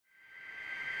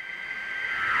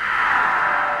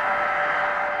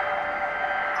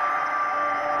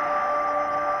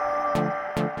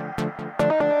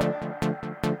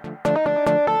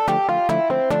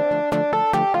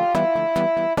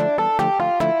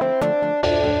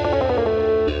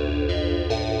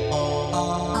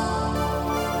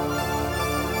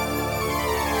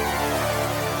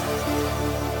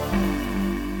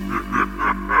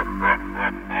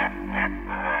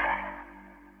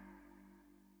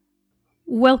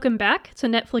Welcome back to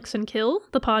Netflix and Kill,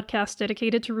 the podcast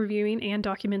dedicated to reviewing and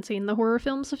documenting the horror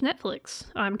films of Netflix.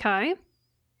 I'm Kai.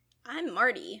 I'm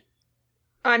Marty.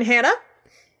 I'm Hannah.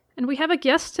 And we have a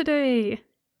guest today.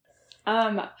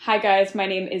 Hi guys, my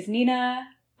name is Nina.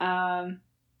 I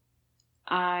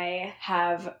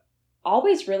have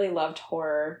always really loved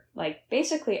horror, like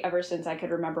basically ever since I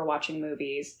could remember watching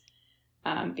movies,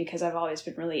 because I've always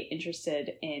been really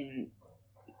interested in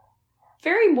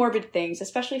very morbid things,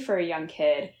 especially for a young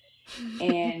kid.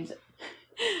 And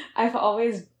I've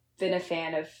always been a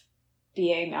fan of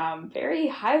being very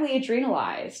highly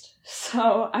adrenalized.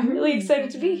 So I'm really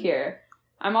excited to be here.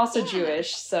 I'm also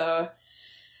Jewish, so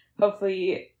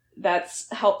hopefully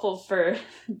that's helpful for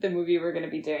the movie we're going to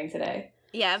be doing today.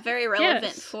 Yeah, very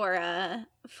relevant for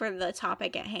the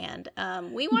topic at hand.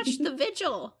 We watched The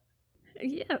Vigil.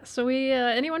 Yeah, so we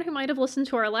anyone who might have listened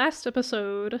to our last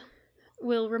episode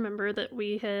will remember that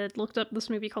we had looked up this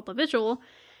movie called The Vigil,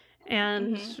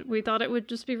 and we thought it would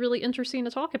just be really interesting to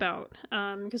talk about,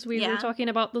 because we were talking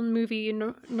about the movie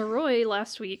Noroi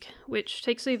last week, which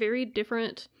takes a very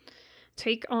different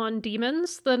take on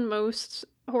demons than most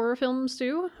horror films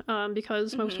do,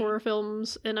 because most horror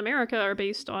films in America are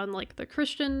based on, like, the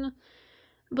Christian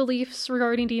beliefs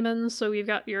regarding demons. So you've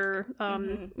got your,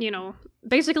 you know,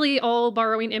 basically all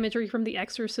borrowing imagery from The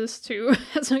Exorcist too.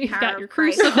 So you've got your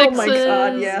crucifixes, oh my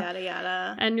God, yeah, yada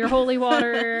yada, and your holy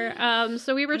water.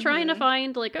 So we were trying to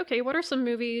find, like, okay, what are some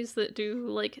movies that do,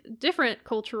 like, different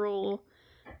cultural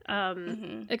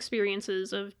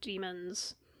experiences of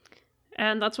demons,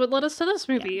 and that's what led us to this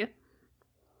movie. Yeah.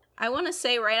 I want to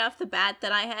say right off the bat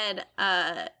that I had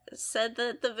said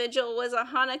that The Vigil was a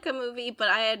Hanukkah movie, but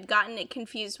I had gotten it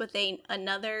confused with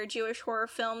another Jewish horror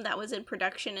film that was in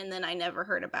production, and then I never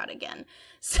heard about again.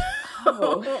 So,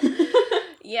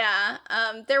 yeah,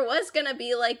 there was gonna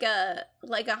be like a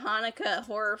Hanukkah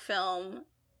horror film,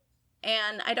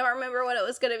 and I don't remember what it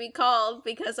was gonna be called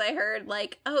because I heard,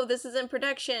 like, oh, this is in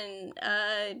production.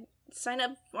 Sign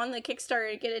up on the Kickstarter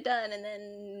to get it done, and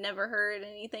then never heard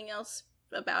anything else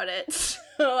about it. So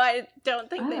I don't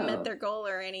think they met their goal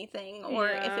or anything, or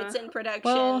if it's in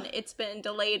production, it's been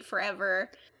delayed forever.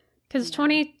 Because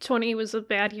 2020 was a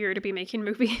bad year to be making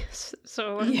movies,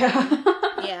 so...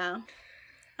 Yeah.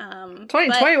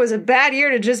 2020 was a bad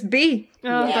year to just be.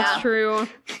 Oh, that's true.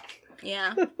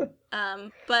 Yeah.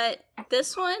 But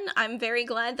this one, I'm very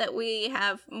glad that we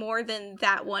have more than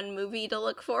that one movie to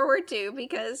look forward to,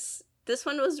 because this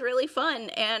one was really fun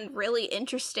and really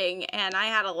interesting, and I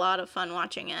had a lot of fun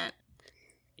watching it.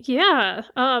 Yeah,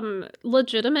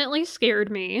 legitimately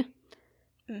scared me.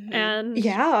 And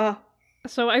yeah.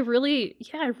 So I really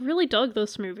dug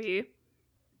this movie.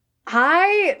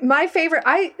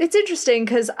 It's interesting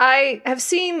because I have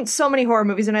seen so many horror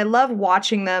movies and I love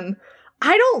watching them.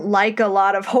 I don't like a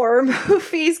lot of horror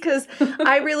movies because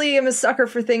I really am a sucker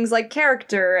for things like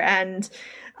character and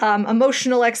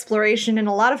emotional exploration, and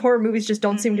a lot of horror movies just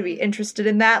don't seem to be interested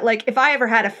in that. Like, if I ever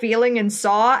had a feeling and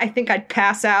Saw, I think I'd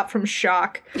pass out from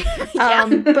shock.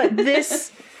 But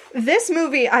this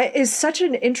movie is such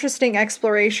an interesting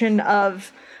exploration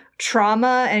of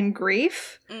trauma and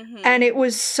grief, and it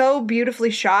was so beautifully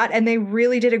shot, and they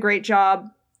really did a great job,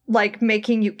 like,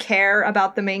 making you care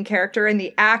about the main character, and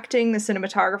the acting, the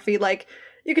cinematography. Like,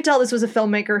 you could tell this was a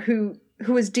filmmaker who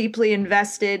was deeply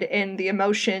invested in the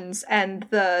emotions and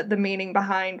the meaning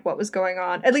behind what was going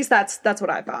on. At least that's what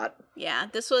I thought. Yeah,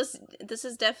 this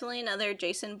is definitely another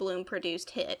Jason Blum produced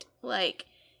hit. Like,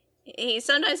 he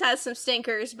sometimes has some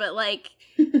stinkers, but, like,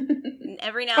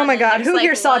 every now and then. Oh my God, who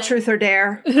here saw Truth or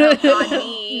Dare? Oh God,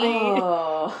 me.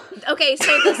 Oh. Okay, so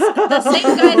the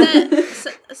same guy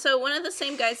so one of the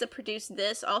same guys that produced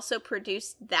this also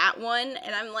produced that one,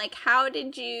 and I'm like, how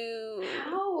did you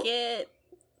get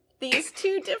these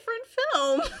two different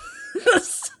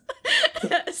films?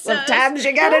 Sometimes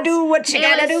you gotta do what you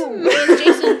gotta do. It was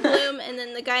Jason Blum, and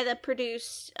then the guy that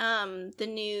produced the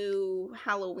new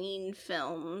Halloween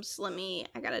films. I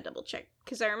gotta double check,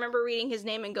 because I remember reading his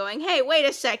name and going, hey, wait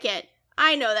a second,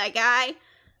 I know that guy.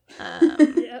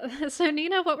 Yeah. So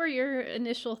Nina, what were your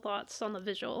initial thoughts on The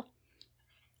Vigil?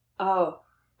 Oh,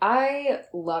 I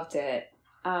loved it.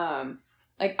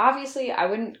 Like, obviously, I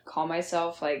wouldn't call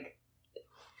myself, like,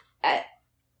 at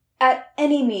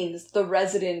any means the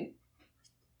resident,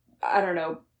 I don't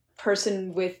know,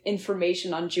 person with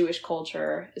information on Jewish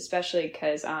culture, especially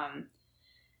because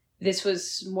this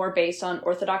was more based on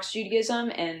Orthodox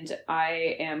Judaism, and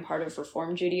I am part of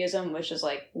Reform Judaism, which is,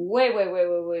 like, way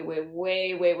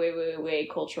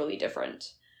culturally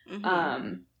different.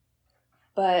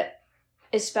 But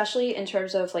especially in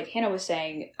terms of, like Hannah was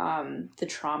saying, the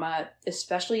trauma,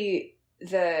 especially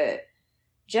the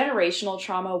generational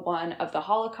trauma, one of the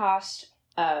Holocaust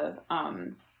of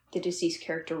the deceased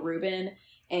character Ruben,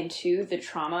 and two, the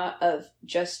trauma of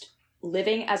just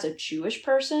living as a Jewish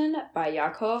person by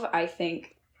Yaakov, I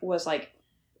think was like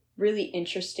really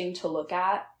interesting to look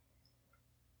at,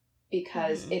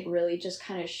 because it really just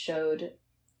kind of showed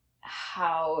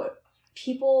how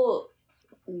people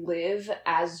live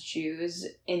as Jews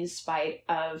in spite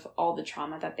of all the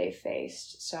trauma that they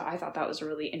faced. So I thought that was a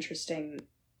really interesting,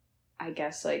 I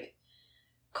guess, like,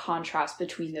 contrast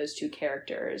between those two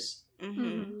characters.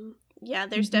 Yeah,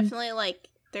 there's definitely like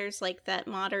there's like that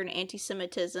modern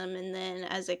anti-Semitism, and then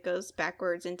as it goes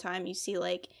backwards in time, you see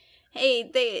like,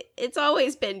 hey, it's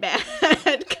always been bad,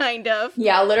 kind of.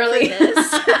 Yeah, literally.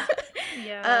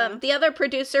 Yeah. The other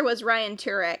producer was Ryan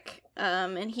Turek,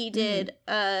 and he did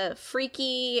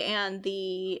Freaky and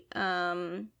the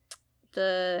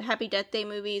Happy Death Day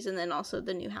movies, and then also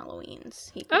the new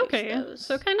Halloweens. He produced those.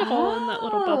 So kind of all in that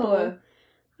little bubble.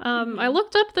 I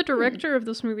looked up the director of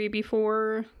this movie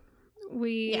before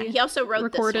we he also wrote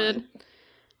recorded. this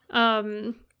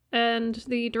one. And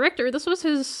the director, this was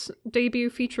his debut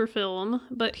feature film,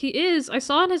 but I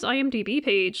saw on his IMDb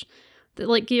page that,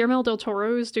 like, Guillermo del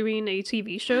Toro is doing a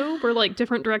TV show where, like,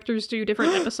 different directors do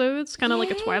different episodes, kind of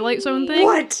like a Twilight Zone thing.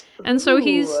 What? And so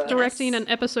he's directing an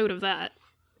episode of that.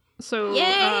 So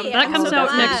that comes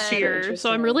out next year,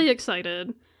 so I'm really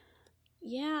excited.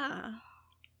 Yeah.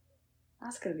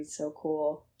 That's gonna be so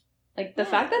cool. Like, the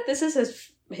fact that this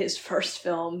is his first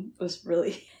film was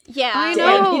really... Yeah. I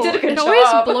Damn, know. he did a good it job. always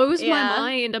blows my Yeah.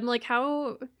 mind. I'm like,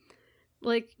 how...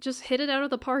 Like, just hit it out of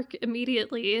the park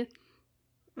immediately.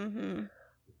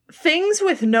 Things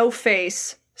with no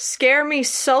face scare me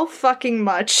so fucking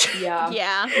much. Yeah.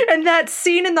 Yeah. And that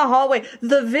scene in the hallway,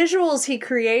 the visuals he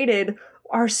created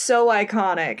are so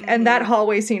iconic. And that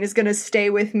hallway scene is gonna stay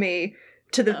with me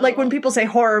to the like when people say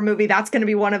horror movie, that's gonna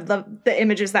be one of the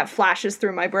images that flashes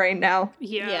through my brain now.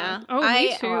 Yeah. Yeah. Oh,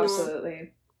 me too. Oh,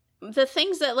 absolutely. The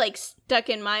things that like stuck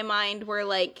in my mind were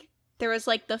like there was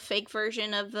like the fake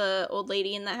version of the old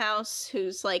lady in the house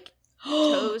whose like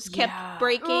toes kept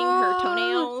breaking, her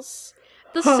toenails.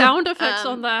 The sound effects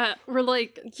on that were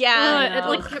like, Yeah. it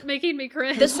like kept making me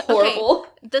cringe. This Horrible.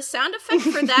 The sound effect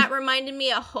for that reminded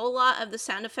me a whole lot of the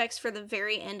sound effects for the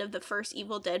very end of the first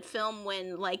Evil Dead film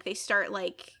when like they start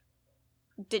like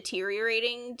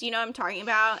deteriorating. Do you know what I'm talking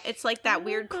about? It's like that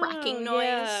weird cracking noise.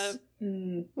 Yeah.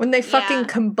 When they fucking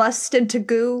combust into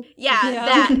goo.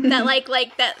 Yeah, that like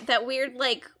that weird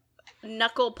like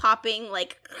knuckle popping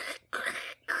like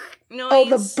noise. Oh,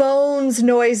 the bones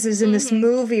noises in this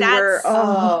movie were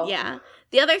yeah.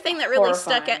 The other thing that really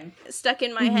Horrifying. stuck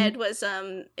in my head was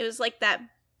it was like that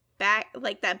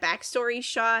backstory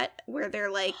shot where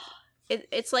they're like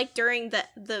it's like during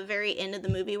the very end of the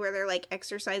movie where they're like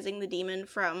exorcising the demon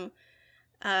from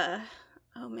oh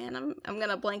man, I'm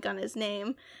gonna blank on his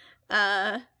name.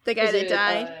 The guy that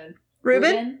died.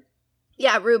 Ruben?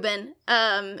 Yeah, Ruben.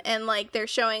 And like they're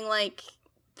showing like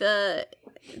the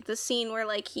scene where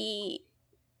like he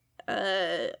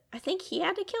I think he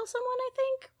had to kill someone, I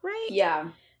think, right? Yeah.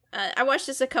 I watched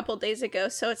this a couple days ago,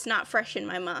 so it's not fresh in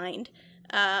my mind.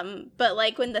 But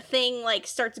like when the thing like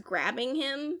starts grabbing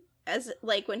him as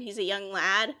like when he's a young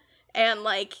lad, and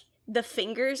like the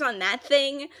fingers on that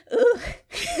thing, ugh.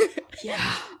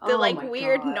 Yeah. The Oh like my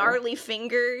weird God. gnarly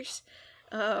fingers.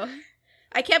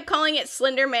 I kept calling it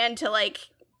Slender Man to like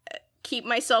keep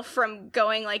myself from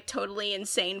going like totally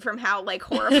insane from how like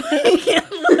horrifying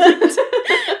it looked.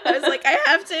 I was like, I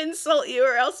have to insult you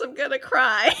or else I'm gonna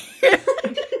cry.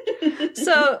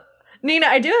 So, Nina,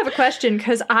 I do have a question,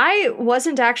 because I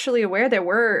wasn't actually aware there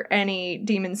were any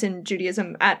demons in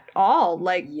Judaism at all.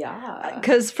 Like, Yeah.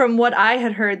 because from what I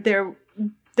had heard, there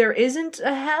isn't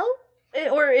a hell?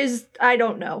 Or is, I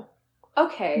don't know.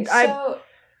 Okay, so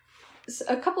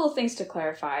a couple of things to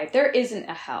clarify. There isn't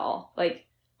a hell. Like,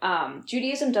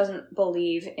 Judaism doesn't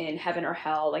believe in heaven or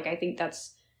hell. Like, I think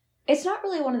it's not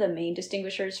really one of the main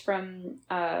distinguishers from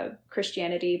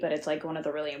Christianity, but it's like one of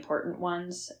the really important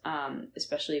ones,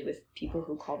 especially with people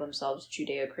who call themselves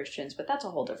Judeo-Christians, but that's a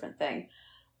whole different thing.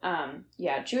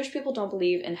 Yeah, Jewish people don't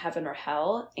believe in heaven or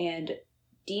hell, and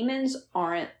demons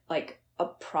aren't like a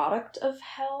product of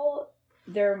hell.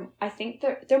 I think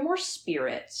they're more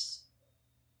spirits.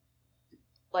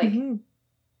 Like,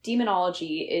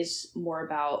 demonology is more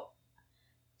about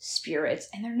spirits,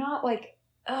 and they're not like,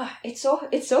 it's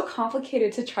so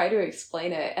complicated to try to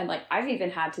explain it. And like, I've even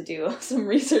had to do some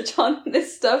research on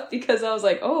this stuff because I was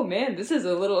like, oh man, this is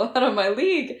a little out of my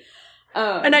league.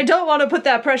 And I don't want to put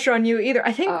that pressure on you either.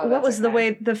 I think what was the okay.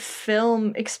 way the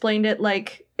film explained it?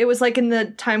 Like, it was like in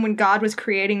the time when God was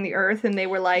creating the earth, and they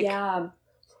were like, Yeah.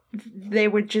 they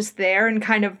were just there and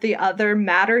kind of the other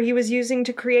matter he was using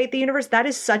to create the universe. That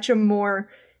is such a more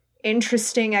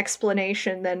interesting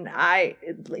explanation than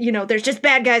there's just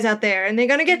bad guys out there and they're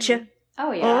gonna get you.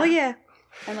 Oh yeah. Oh yeah.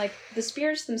 And like the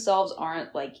spirits themselves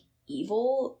aren't like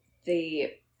evil.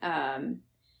 They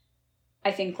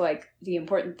I think like the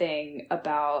important thing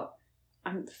about,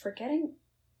 I'm forgetting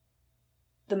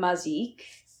the Mazik.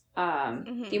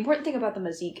 The important thing about the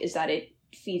Mazik is that it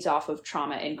feeds off of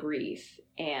trauma and grief,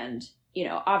 and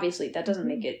obviously that doesn't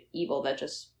make it evil. That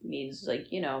just means like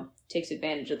takes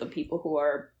advantage of the people who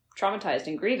are traumatized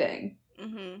and grieving.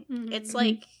 It's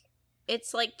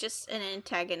like just an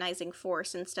antagonizing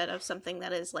force instead of something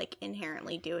that is like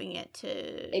inherently doing it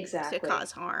to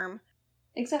cause harm.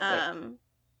 Exactly.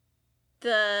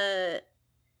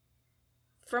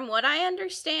 From what I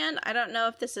understand, I don't know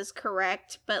if this is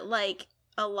correct, but like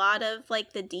a lot of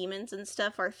like the demons and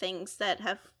stuff are things that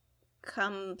have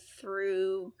come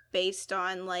through based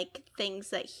on like things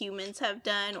that humans have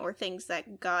done or things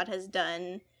that God has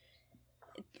done,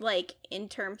 like in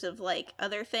terms of like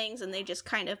other things, and they just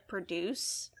kind of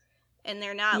produce, and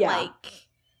they're not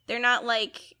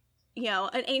like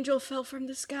an angel fell from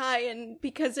the sky and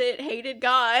because it hated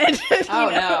God.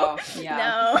 No.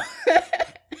 Yeah. No.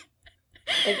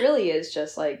 It really is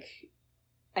just like,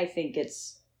 I think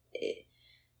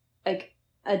like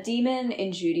a demon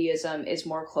in Judaism is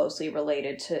more closely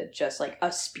related to just like a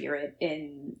spirit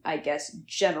in, I guess,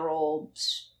 general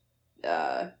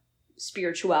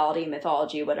spirituality,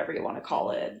 mythology, whatever you want to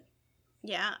call it.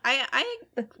 Yeah, I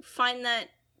find that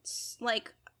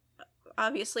like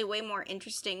obviously way more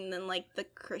interesting than like the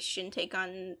Christian take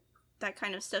on that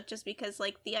kind of stuff, just because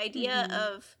like the idea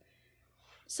of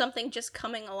something just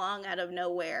coming along out of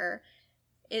nowhere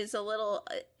is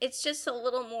it's just a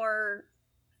little more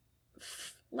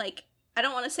like, I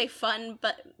don't want to say fun,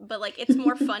 but like it's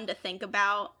more fun to think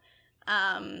about.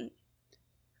 I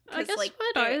guess like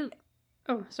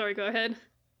oh, sorry, go ahead.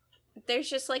 There's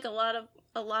just like a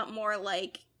lot more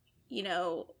like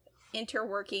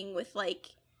interworking with like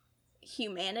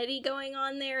humanity going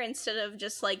on there instead of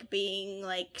just like being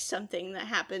like something that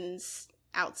happens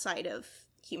outside of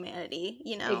humanity,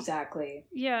 Exactly.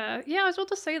 Yeah, I was about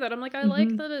to say that. I'm like, I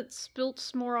like that it's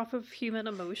built more off of human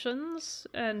emotions,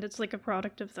 and it's like a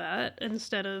product of that,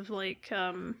 instead of like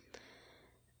a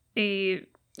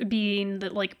being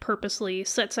that like purposely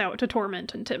sets out to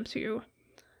torment and tempt you.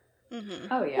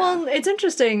 Oh yeah. Well, it's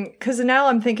interesting because now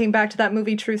I'm thinking back to that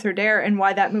movie Truth or Dare and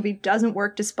why that movie doesn't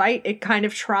work, despite it kind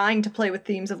of trying to play with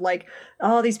themes of like,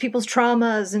 oh, these people's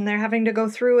traumas and they're having to go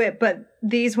through it. But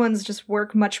these ones just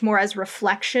work much more as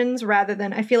reflections rather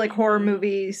than, I feel like horror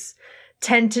movies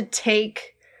tend to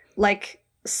take like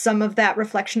some of that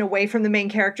reflection away from the main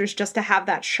characters just to have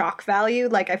that shock value.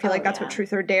 Like, I feel like that's what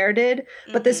Truth or Dare did.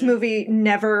 But this movie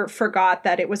never forgot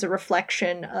that it was a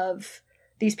reflection of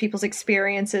these people's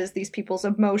experiences, these people's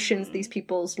emotions, these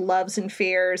people's loves and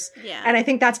fears. Yeah. And I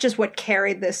think that's just what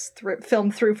carried this film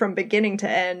through from beginning to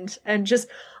end. And just,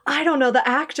 I don't know, the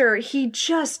actor, he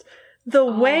just, the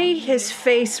way his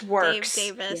face works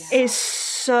Dave Davis. is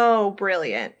so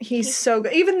brilliant. He's so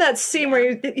good. Even that scene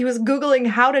where he was Googling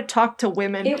how to talk to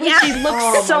women. He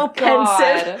looks so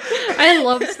pensive. I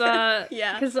loved that.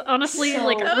 Yeah. Because honestly, So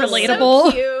like, That was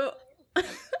relatable. so cute.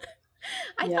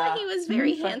 I thought he was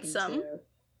very handsome.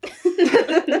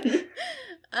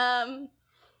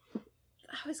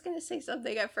 I was gonna say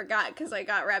something I forgot because I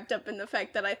got wrapped up in the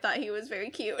fact that I thought he was very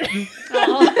cute.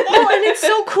 Oh, and it's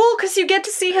so cool because you get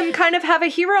to see him kind of have a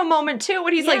hero moment too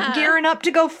when he's like gearing up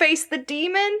to go face the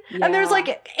demon, and there's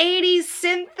like 80s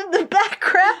synth in the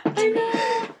background. I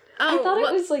know. I thought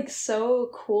it was like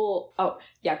so cool. Oh,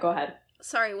 yeah, go ahead.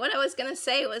 Sorry, what I was gonna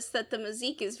say was that the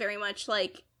Mazik is very much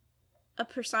like a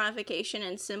personification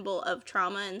and symbol of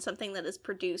trauma and something that is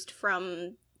produced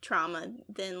from trauma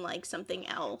than like something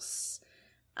else.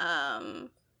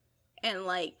 And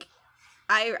like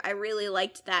I really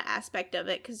liked that aspect of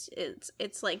it because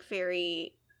it's like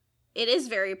it is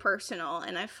very personal,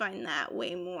 and I find that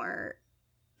way more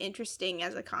interesting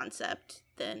as a concept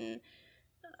than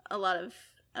a lot of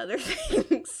other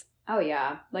things. Oh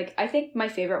yeah, like I think my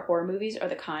favorite horror movies are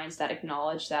the kinds that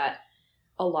acknowledge that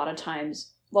a lot of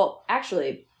times, well,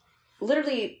 actually,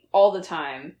 literally all the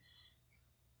time,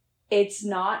 it's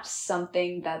not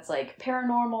something that's like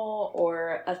paranormal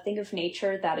or a thing of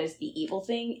nature that is the evil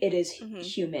thing. It is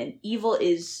human. Evil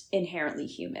is inherently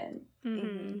human.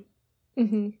 And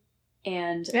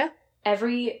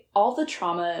all the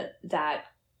trauma that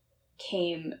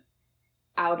came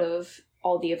out of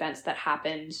all the events that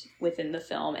happened within the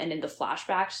film and in the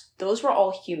flashbacks, those were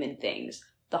all human things.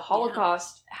 The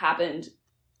Holocaust happened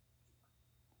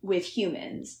with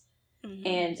humans. Mhm.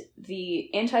 And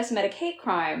the anti-Semitic hate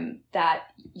crime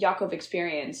that Yakov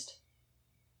experienced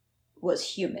was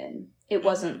human. It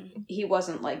wasn't, he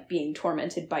wasn't like being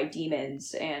tormented by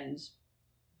demons, and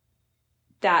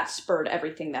that spurred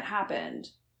everything that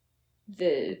happened.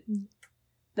 The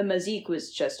Mazik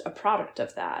was just a product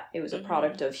of that. It was a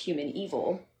product of human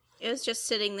evil. It was just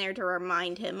sitting there to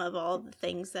remind him of all the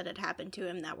things that had happened to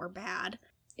him that were bad.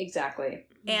 Exactly.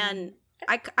 And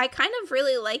I kind of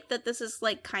really like that this is,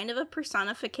 like, kind of a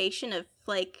personification of,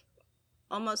 like,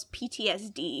 almost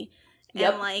PTSD.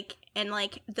 Yep. And,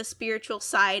 like, the spiritual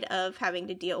side of having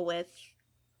to deal with,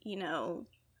 you know,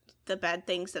 the bad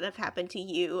things that have happened to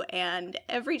you and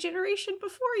every generation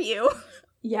before you.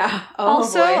 Yeah. Oh,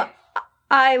 Also, boy.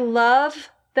 I love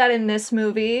that in this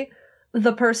movie,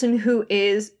 the person who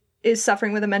is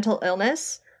suffering with a mental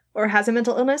illness or has a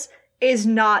mental illness is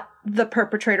not the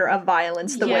perpetrator of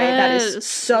violence the way that is Yes.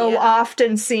 so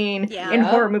often seen Yeah. in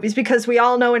horror movies, because we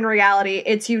all know in reality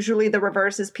it's usually the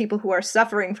reverse, is people who are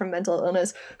suffering from mental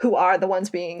illness who are the ones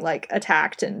being like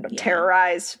attacked and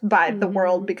terrorized by the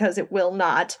world, because it will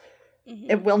not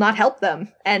help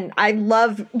them. And I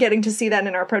love getting to see that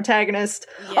in our protagonist.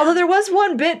 Yeah. Although there was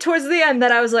one bit towards the end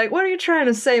that I was like, what are you trying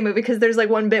to say, movie? Because there's like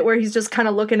one bit where he's just kind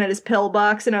of looking at his pill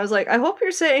box, and I was like, I hope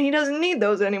you're saying he doesn't need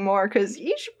those anymore, because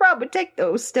he should probably take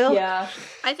those still. Yeah.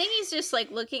 I think he's just,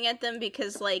 like, looking at them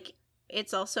because, like,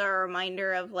 it's also a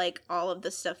reminder of, like, all of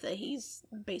the stuff that he's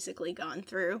basically gone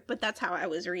through. But that's how I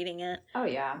was reading it. Oh,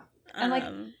 yeah. And, like,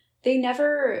 they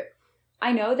never...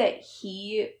 I know that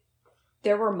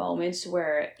there were moments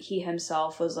where he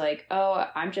himself was like, oh,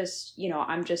 I'm just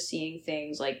seeing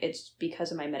things, like, it's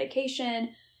because of my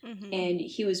medication. And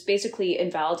he was basically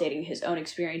invalidating his own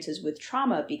experiences with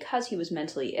trauma because he was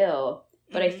mentally ill.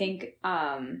 But I think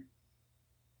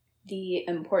the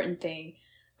important thing,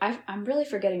 I'm really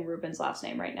forgetting Ruben's last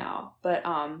name right now, but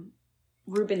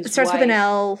Ruben's It starts wife, with an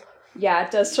L. Yeah,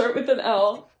 it does start with an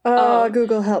L. Oh,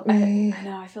 Google help me. I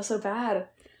know, I feel so bad.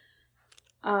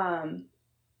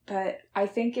 But I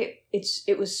think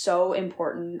it was so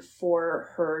important for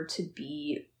her to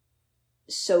be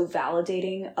so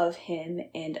validating of him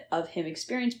and of him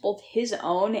experience both his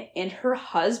own and her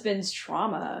husband's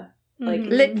trauma. Like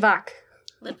Litvak.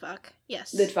 Litvak,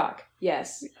 yes. Litvak,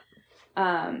 yes.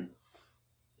 I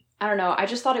don't know. I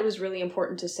just thought it was really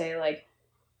important to say, like,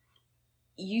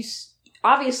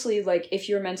 obviously, like, if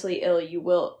you're mentally ill,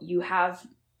 you have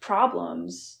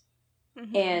problems.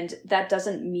 And that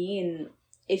doesn't mean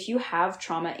if you have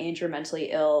trauma and you're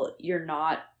mentally ill, you're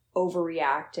not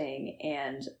overreacting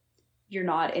and you're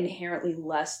not inherently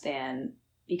less than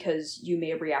because you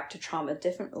may react to trauma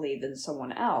differently than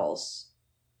someone else.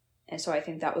 And so I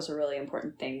think that was a really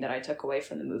important thing that I took away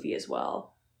from the movie as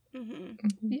well.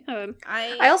 Yeah.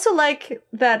 I also like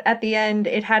that at the end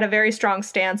it had a very strong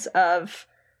stance of,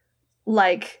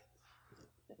 like,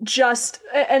 just,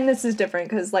 and this is different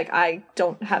because, like, I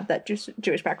don't have that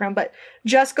Jewish background, but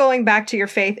just going back to your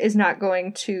faith is not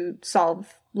going to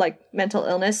solve, like, mental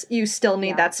illness. You still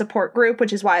need that support group,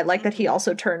 which is why I like that he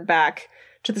also turned back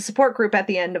to the support group at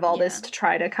the end of all this to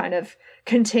try to kind of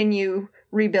continue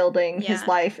rebuilding his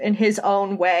life in his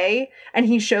own way. And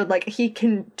he showed, like, he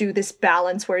can do this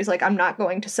balance where he's like, I'm not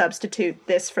going to substitute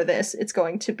this for this. It's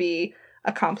going to be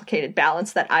a complicated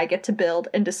balance that I get to build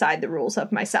and decide the rules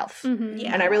of myself.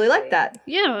 Yeah. And I really like that.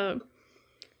 Yeah.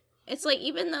 It's like,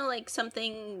 even though, like,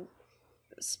 something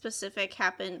specific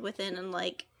happened within,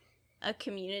 like, a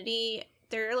community,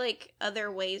 there are, like,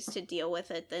 other ways to deal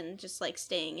with it than just, like,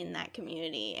 staying in that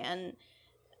community. And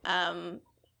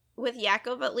with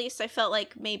Yakov, at least, I felt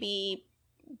like maybe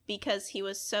because he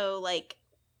was so, like,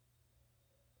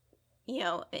 you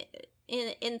know,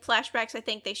 in flashbacks, I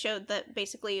think they showed that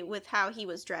basically with how he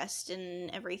was dressed and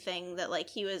everything, that, like,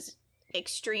 he was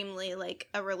extremely, like,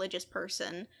 a religious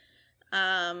person.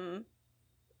 And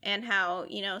how,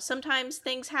 you know, sometimes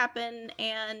things happen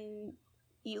and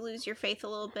you lose your faith a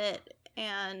little bit,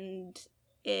 and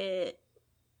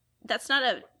that's not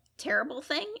a terrible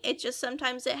thing. It just,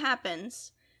 sometimes it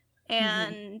happens.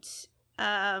 And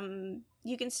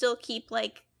you can still keep,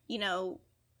 like, you know,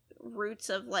 roots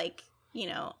of, like, you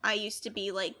know, I used to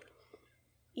be, like,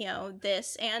 you know,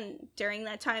 this, and during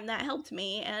that time that helped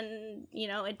me, and, you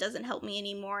know, it doesn't help me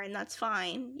anymore, and that's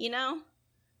fine, you know?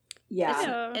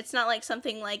 Yeah. It's not like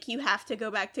something like you have to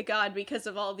go back to God because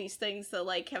of all these things that,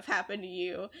 like, have happened to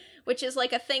you, which is,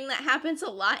 like, a thing that happens a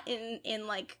lot in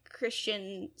like,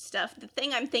 Christian stuff. The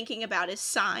thing I'm thinking about is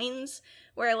Signs,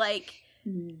 where, like,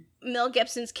 Mel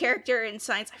Gibson's character in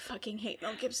Signs. I fucking hate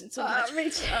Mel Gibson so much.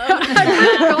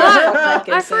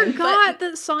 I forgot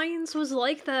that Signs was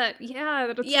like that. Yeah,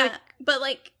 that it's but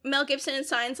like Mel Gibson in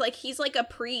Signs, like he's like a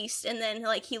priest, and then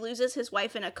like he loses his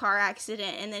wife in a car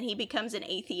accident, and then he becomes an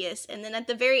atheist, and then at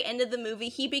the very end of the movie,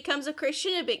 he becomes a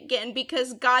Christian again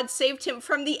because God saved him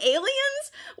from the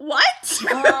aliens. What?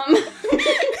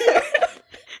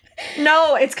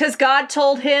 No, it's because God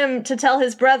told him to tell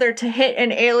his brother to hit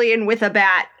an alien with a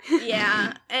bat.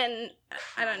 Yeah, and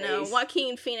I don't know,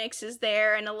 Joaquin Phoenix is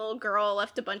there, and a little girl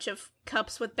left a bunch of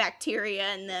cups with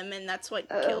bacteria in them, and that's what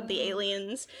killed the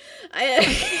aliens. I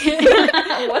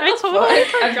totally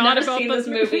I've never seen this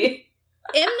movie.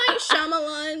 M. Night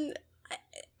Shyamalan, at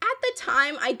the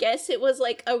time, I guess it was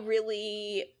like a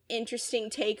really interesting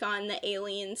take on the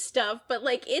alien stuff, but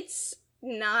like it's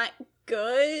not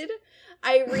good.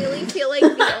 I really feel like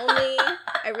the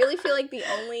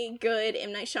only good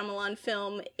M. Night Shyamalan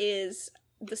film is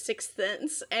The Sixth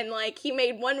Sense, and like he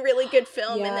made one really good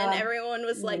film, and then everyone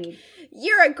was like,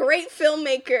 "You're a great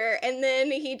filmmaker," and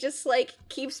then he just like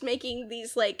keeps making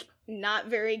these like not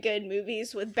very good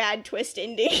movies with bad twist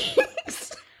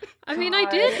endings. I mean, I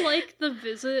did like The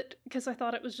Visit because I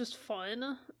thought it was just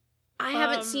fun. I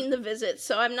haven't seen The Visit,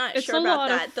 so I'm not sure about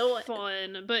that. It's a lot of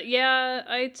fun, but yeah,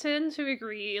 I tend to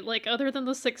agree. Like, other than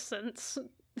The Sixth Sense,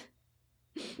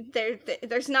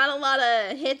 there's not a lot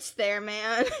of hits there,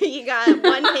 man. You got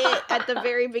one hit at the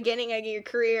very beginning of your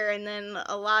career, and then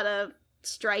a lot of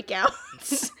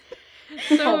strikeouts.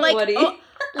 So, like,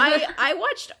 I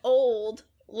watched Old,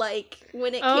 like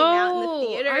when it came out in the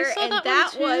theater, I saw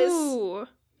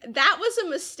and that was a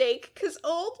mistake because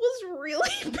Old was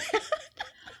really bad.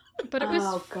 But it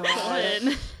was fun.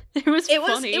 It was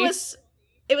funny.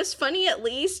 It was funny at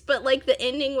least, but like the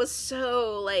ending was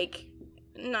so like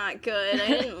not good. I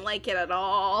didn't like it at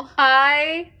all.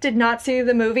 I did not see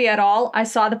the movie at all. I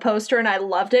saw the poster and I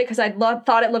loved it because I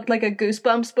thought it looked like a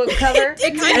Goosebumps book cover, and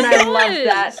I loved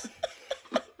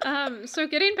that. So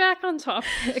getting back on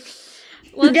topic,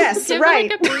 let's give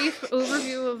like a brief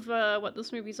overview of what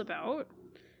this movie's about.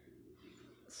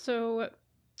 So.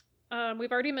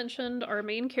 We've already mentioned our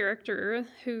main character,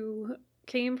 who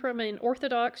came from an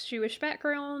Orthodox Jewish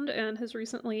background and has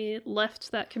recently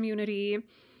left that community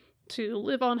to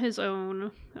live on his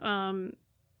own.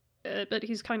 But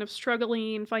he's kind of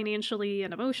struggling financially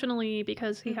and emotionally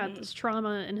because he had this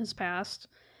trauma in his past.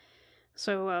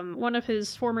 So one of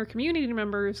his former community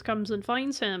members comes and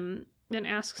finds him and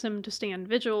asks him to stand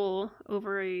vigil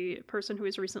over a person who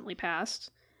has recently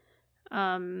passed.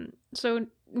 So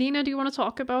Nina, do you want to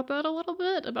talk about that a little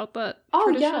bit? About that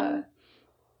tradition?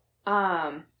 Yeah.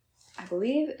 I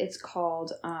believe it's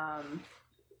called,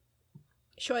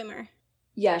 Scheumer.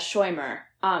 Yeah, Scheumer.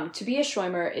 To be a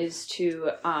Scheumer is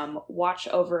to, watch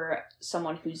over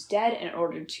someone who's dead in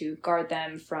order to guard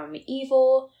them from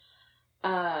evil.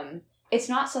 It's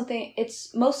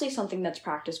mostly something that's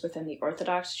practiced within the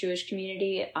Orthodox Jewish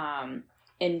community.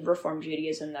 In Reform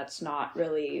Judaism, that's not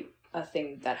really a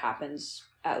thing that happens,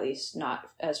 at least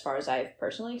not as far as I've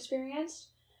personally experienced.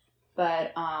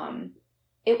 But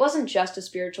it wasn't just a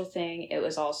spiritual thing. It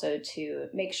was also to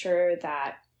make sure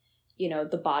that,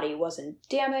 the body wasn't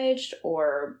damaged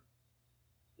or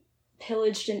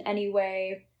pillaged in any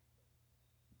way.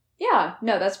 Yeah,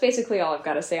 no, that's basically all I've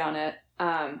got to say on it.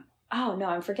 I'm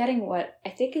forgetting what, I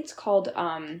think it's called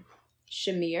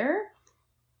Shamir.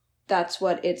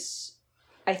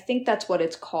 I think that's what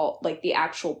it's called, like the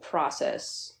actual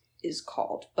process is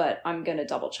called, but I'm gonna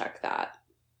double check that.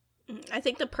 I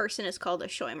think the person is called a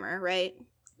Scheumer, right?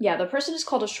 Yeah, the person is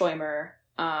called a Scheumer.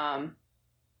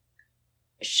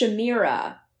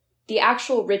 Shamira. The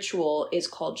actual ritual is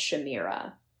called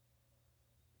Shamira.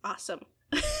 Awesome.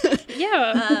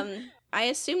 Yeah. I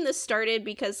assume this started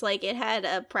because, like, it had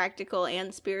a practical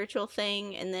and spiritual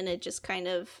thing, and then it just kind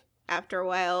of, after a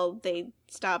while, they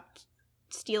stopped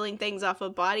stealing things off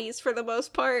of bodies for the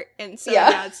most part, and so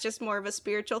now it's just more of a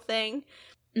spiritual thing.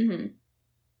 Mm-hmm.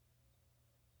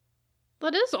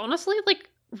 That is honestly, like,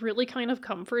 really kind of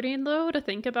comforting, though, to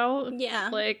think about. Yeah.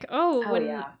 Like,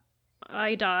 when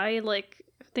I die, like,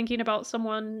 thinking about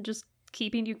someone just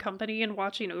keeping you company and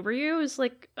watching over you is,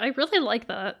 like, I really like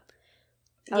that.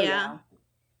 Yeah.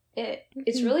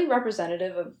 It's really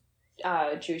representative of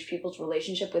Jewish people's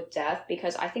relationship with death,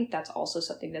 because I think that's also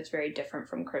something that's very different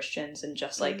from Christians and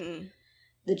just like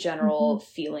the general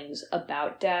feelings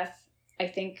about death. I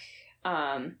think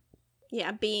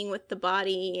being with the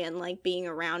body and like being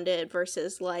around it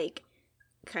versus like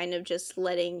kind of just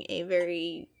letting a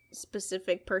very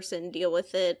specific person deal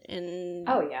with it and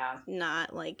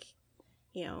not like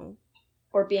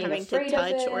or being having afraid to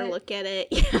touch of it. or look at it.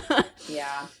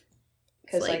 Yeah.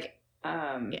 Because,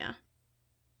 yeah.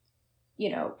 You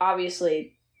know,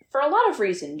 obviously, for a lot of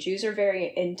reasons, Jews are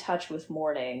very in touch with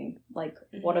mourning. Like,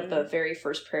 one of the very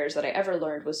first prayers that I ever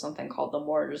learned was something called the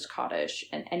Mourner's Kaddish.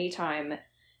 And anytime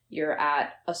you're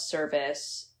at a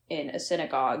service in a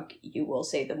synagogue, you will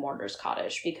say the Mourner's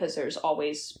Kaddish, because there's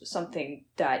always something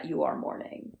that you are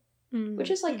mourning.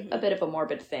 Which is, like, a bit of a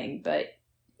morbid thing, but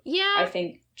yeah, I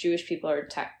think Jewish people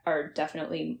are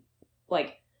definitely,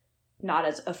 like, not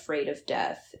as afraid of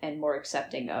death and more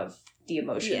accepting of the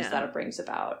emotions that it brings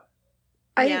about.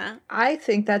 I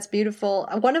think that's beautiful.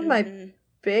 One of my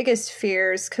biggest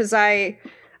fears, because I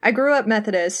grew up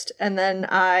Methodist and then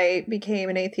I became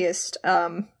an atheist,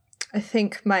 I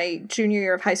think my junior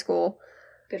year of high school.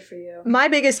 Good for you. My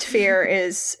biggest fear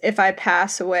is if I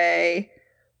pass away,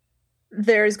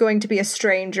 there's going to be a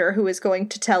stranger who is going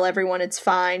to tell everyone it's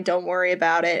fine, don't worry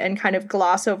about it, and kind of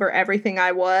gloss over everything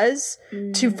I was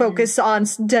to focus on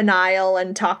denial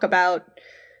and talk about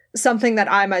something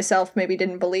that I myself maybe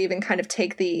didn't believe, and kind of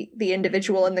take the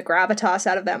individual and the gravitas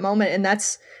out of that moment. And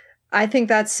I think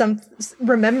that's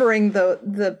remembering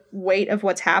the weight of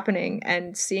what's happening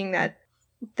and seeing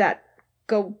that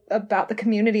go about the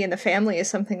community and the family is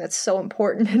something that's so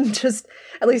important, and just,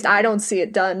 at least I don't see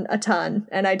it done a ton.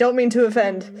 And I don't mean to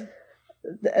offend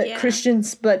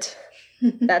Christians, but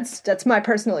that's my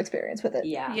personal experience with it.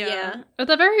 Yeah. At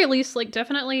the very least, like,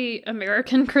 definitely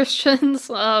American Christians.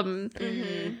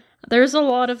 There's a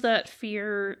lot of that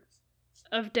fear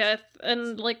of death,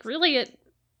 and, like, really it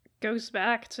goes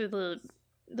back to the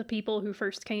people who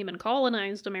first came and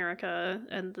colonized America,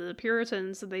 and the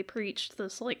Puritans. They preached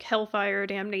this, like, hellfire,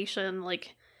 damnation,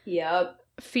 like,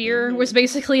 fear was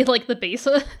basically, like, the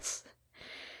basis.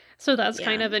 So that's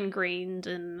kind of ingrained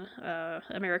in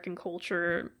American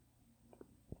culture.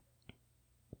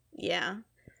 Yeah.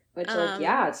 Which, like,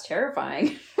 it's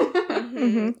terrifying.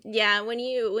 Yeah, when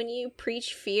you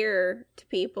preach fear to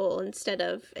people instead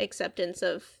of acceptance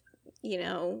of, you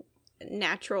know,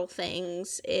 natural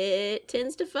things, it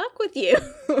tends to fuck with you.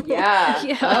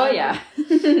 Yeah. Oh, yeah.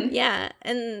 Yeah,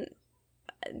 and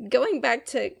going back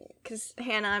to, because,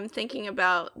 Hannah, I'm thinking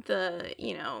about the,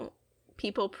 you know,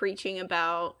 people preaching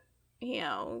about, you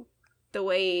know, the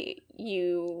way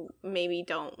you maybe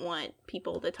don't want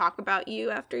people to talk about you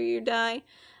after you die.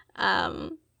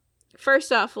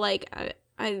 First off, like,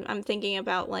 I'm thinking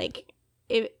about, like,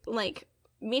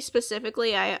 me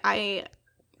specifically, I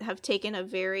have taken a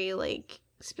very, like,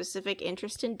 specific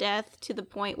interest in death to the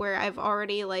point where I've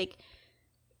already, like,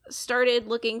 started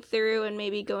looking through and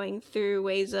maybe going through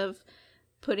ways of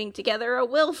putting together a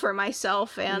will for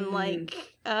myself and,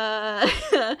 like,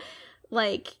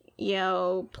 like, you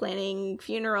know, planning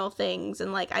funeral things,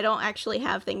 and, like, I don't actually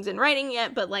have things in writing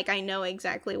yet, but, like, I know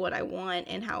exactly what I want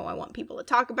and how I want people to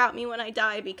talk about me when I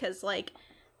die, because, like,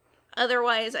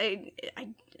 otherwise I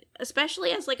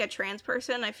especially as, like, a trans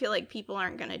person, I feel like people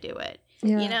aren't gonna do it.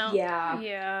 You know?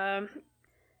 Yeah.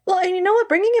 Well, and you know what?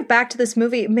 Bringing it back to this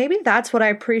movie, maybe that's what I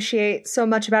appreciate so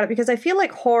much about it, because I feel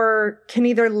like horror can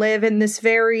either live in this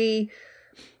very,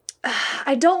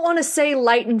 I don't want to say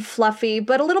light and fluffy,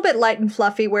 but a little bit light and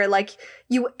fluffy, where, like,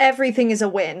 everything is a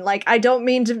win. Like, I don't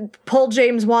mean to pull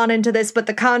James Wan into this, but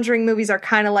the Conjuring movies are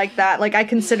kind of like that. Like, I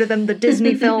consider them the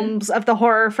Disney films of the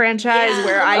horror franchise,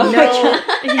 where I know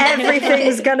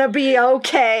everything's gonna be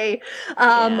okay.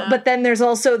 But then there's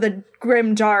also the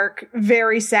grim, dark,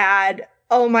 very sad,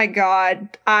 oh my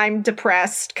god, I'm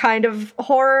depressed kind of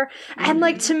horror. And,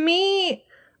 like, to me,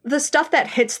 the stuff that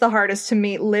hits the hardest to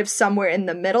me lives somewhere in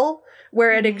the middle,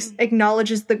 where it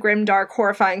acknowledges the grim, dark,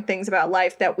 horrifying things about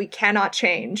life that we cannot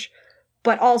change,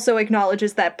 but also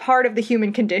acknowledges that part of the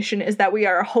human condition is that we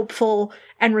are a hopeful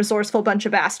and resourceful bunch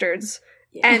of bastards,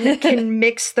 and can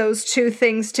mix those two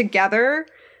things together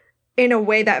in a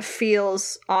way that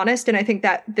feels honest. And I think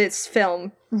that this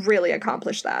film really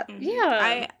accomplished that.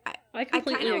 Yeah, I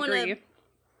completely agree.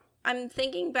 I'm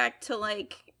thinking back to,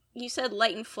 like, you said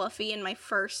light and fluffy, and my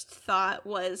first thought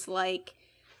was, like,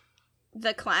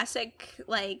 the classic,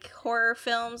 like, horror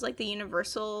films, like the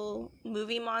Universal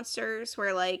movie monsters,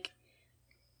 where, like,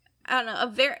 I don't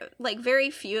know, very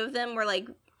few of them were, like,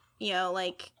 you know,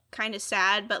 like, kind of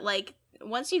sad, but, like,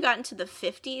 once you got into the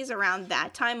 50s, around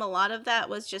that time, a lot of that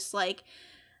was just, like,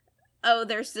 oh,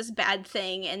 there's this bad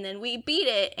thing, and then we beat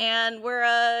it, and we're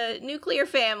a nuclear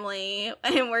family,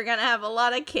 and we're gonna have a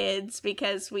lot of kids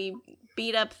because we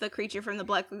beat up the creature from the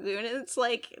Black Lagoon. And it's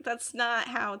like, that's not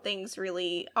how things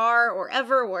really are or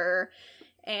ever were,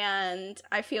 and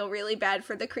I feel really bad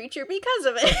for the creature because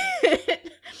of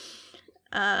it.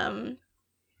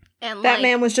 And that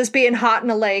man was just being hot in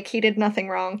a lake. He did nothing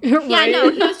wrong. Yeah,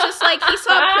 no, he was just like, he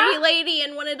saw a pretty lady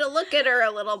and wanted to look at her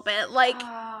a little bit. Like,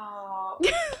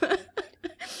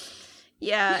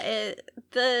 yeah,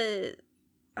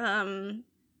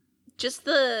 just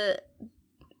the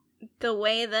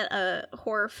way that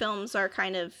horror films are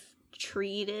kind of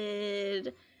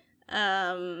treated,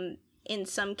 in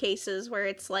some cases where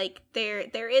it's like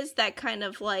there is that kind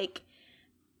of like,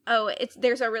 oh,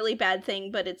 there's a really bad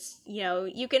thing, but it's, you know,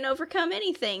 you can overcome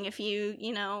anything if you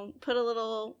put a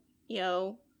little,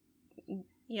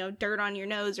 dirt on your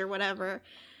nose or whatever.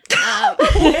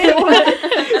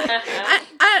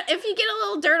 If you get a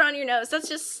little dirt on your nose, that's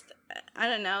just, I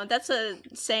don't know. That's a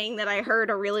saying that I heard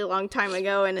a really long time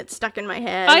ago, and it's stuck in my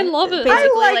head. I love it.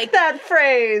 Basically, I like that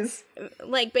phrase.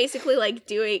 Like, basically, like,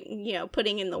 doing,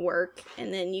 putting in the work,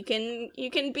 and then you can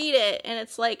beat it. And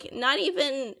it's like, not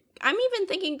even, I'm even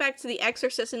thinking back to The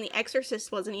Exorcist, and The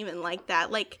Exorcist wasn't even like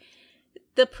that. Like,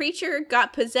 the preacher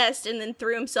got possessed and then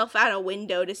threw himself out a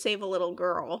window to save a little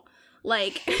girl.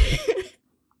 Like...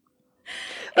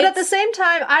 But at the same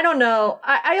time, I don't know.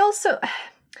 I also...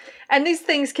 And these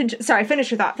things can... Sorry,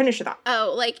 finish your thought.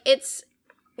 Oh, like, it's...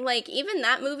 Like, even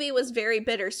that movie was very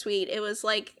bittersweet. It was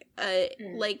like a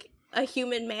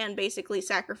human man basically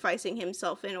sacrificing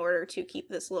himself in order to keep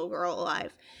this little girl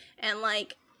alive. And,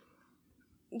 like,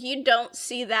 you don't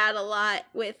see that a lot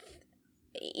with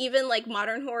even, like,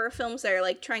 modern horror films that are,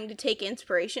 like, trying to take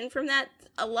inspiration from that.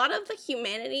 A lot of the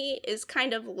humanity is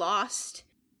kind of lost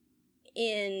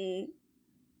in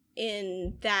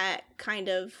that kind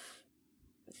of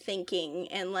thinking,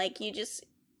 and like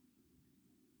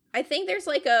I think there's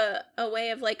like a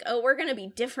way of like, oh, we're gonna be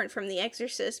different from The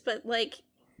Exorcist, but like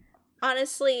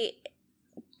honestly,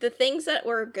 the things that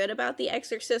were good about The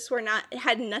Exorcist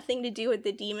had nothing to do with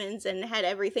the demons and had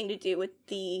everything to do with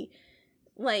the,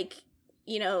 like,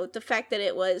 the fact that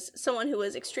it was someone who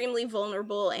was extremely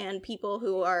vulnerable and people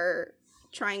who are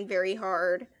trying very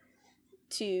hard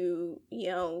to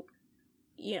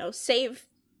save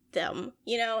them,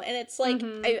 and it's like,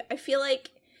 I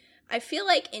feel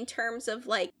like in terms of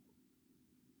like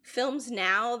films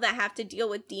now that have to deal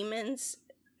with demons,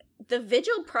 The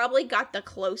Vigil probably got the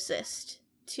closest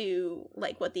to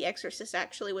like what The Exorcist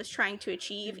actually was trying to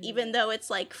achieve, even though it's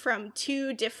like from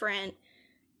two different,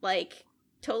 like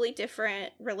totally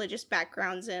different religious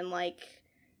backgrounds and like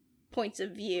points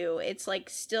of view. It's like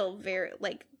still very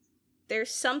like, there's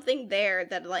something there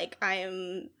that like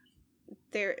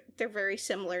they're very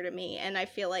similar to me, and I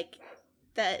feel like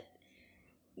that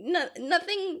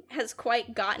nothing has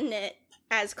quite gotten it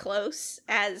as close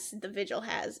as The Vigil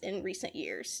has in recent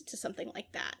years to something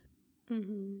like that.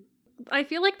 Mm-hmm. I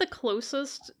feel like the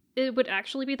closest it would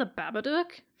actually be The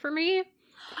Babadook for me.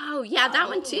 Oh yeah, that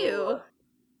one too.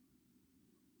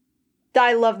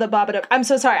 I love The Babadook. I'm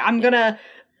so sorry. I'm gonna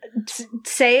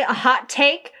say a hot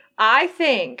take. I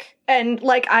think, and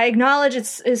like I acknowledge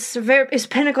it's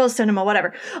pinnacle cinema,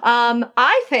 whatever.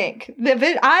 I think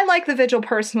I like The Vigil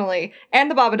personally and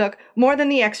The Babadook more than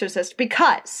The Exorcist,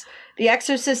 because The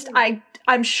Exorcist,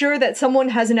 I'm sure that someone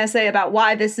has an essay about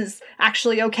why this is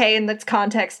actually okay in this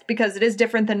context, because it is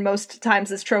different than most times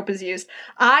this trope is used.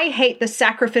 I hate the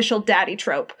sacrificial daddy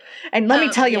trope, and let me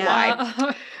tell you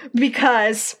why.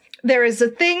 Because there is a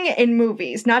thing in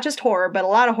movies, not just horror, but a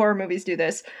lot of horror movies do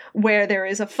this, where there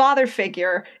is a father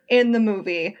figure in the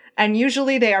movie, and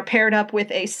usually they are paired up with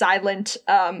a silent,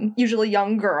 usually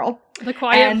young girl. The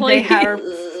Quiet Place.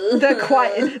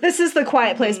 This is The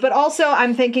Quiet Place, but also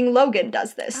I'm thinking Logan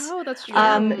does this. Oh, that's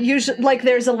true. Usually, like,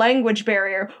 there's a language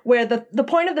barrier where the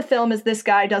point of the film is this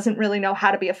guy doesn't really know how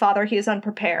to be a father. He is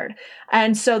unprepared.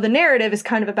 And so the narrative is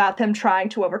kind of about them trying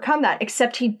to overcome that,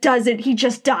 except he doesn't. He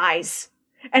just dies.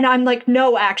 And I'm like,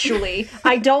 no, actually,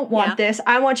 I don't want this.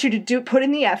 I want you to put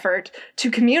in the effort to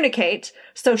communicate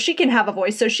so she can have a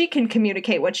voice, so she can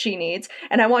communicate what she needs.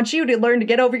 And I want you to learn to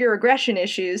get over your aggression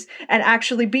issues and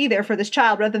actually be there for this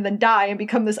child rather than die and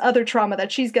become this other trauma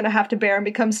that she's going to have to bear and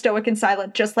become stoic and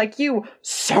silent, just like you,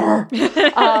 sir. Yeah.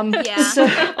 Honestly,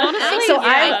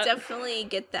 I definitely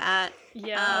get that.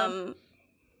 Yeah.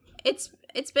 It's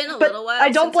been a little while. I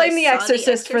don't since blame I The saw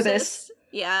Exorcist for this.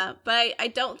 Yeah, but I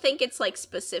don't think it's, like,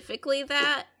 specifically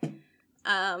that.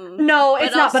 No,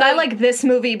 it's not, but I like this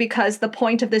movie because the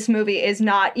point of this movie is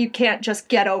not, you can't just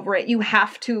get over it. You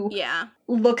have to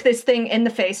look this thing in the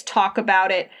face, talk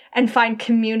about it, and find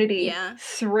community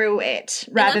through it,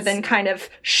 rather than kind of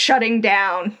shutting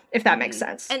down, if that makes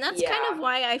sense. And that's kind of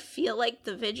why I feel like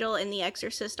The Vigil and The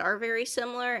Exorcist are very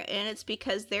similar, and it's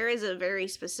because there is a very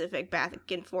specific back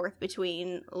and forth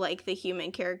between, like, the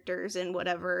human characters and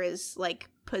whatever is, like,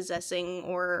 possessing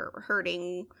or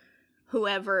hurting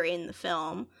whoever in the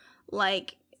film.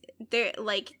 like they're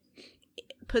like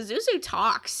Pazuzu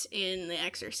talks in The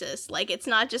Exorcist. Like, it's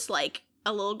not just like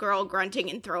a little girl grunting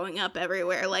and throwing up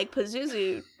everywhere. Like,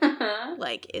 Pazuzu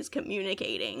like is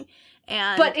communicating.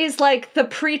 And But is like the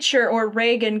preacher or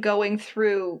Regan going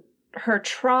through her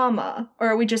trauma, or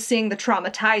are we just seeing the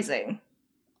traumatizing?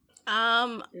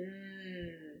 Yeah,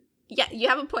 you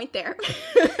have a point there.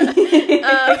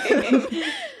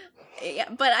 Yeah,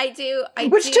 but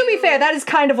Which, to be fair, that is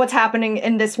kind of what's happening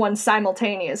in this one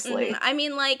simultaneously. Mm-hmm. I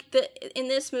mean, like, in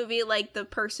this movie, like, the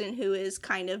person who is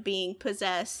kind of being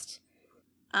possessed,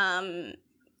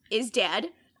 is dead,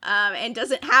 and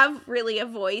doesn't have really a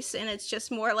voice, and it's just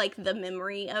more like the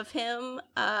memory of him,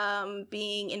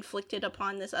 being inflicted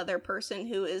upon this other person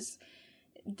who is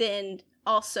then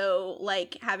also,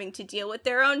 like, having to deal with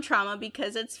their own trauma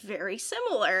because it's very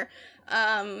similar.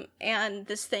 And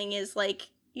this thing is, like,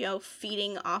 you know,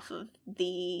 feeding off of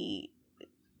the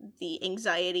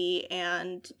anxiety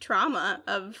and trauma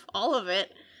of all of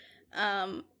it.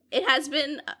 It has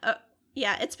been,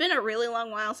 it's been a really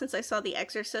long while since I saw The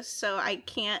Exorcist, so I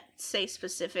can't say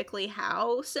specifically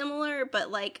how similar,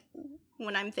 but, like,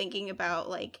 when I'm thinking about,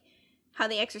 like, how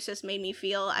The Exorcist made me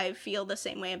feel, I feel the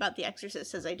same way about The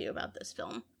Exorcist as I do about this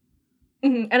film.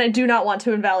 Mm-hmm. And I do not want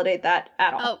to invalidate that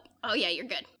at all. Oh yeah, you're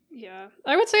good. Yeah.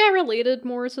 I would say I related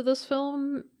more to this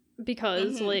film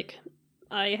because, like,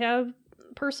 I have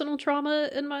personal trauma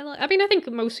in my life. I mean, I think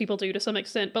most people do to some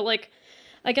extent, but, like,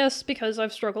 I guess because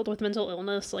I've struggled with mental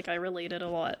illness, like, I related a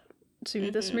lot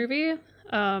to this movie.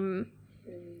 And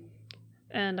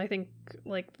I think,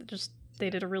 like, just they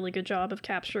did a really good job of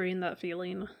capturing that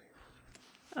feeling.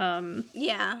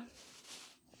 Yeah.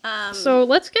 So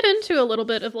let's get into a little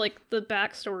bit of, like, the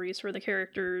backstories for the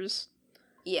characters.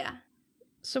 Yeah.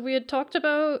 So we had talked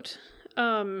about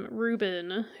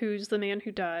Ruben, who's the man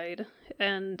who died,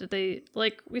 and they,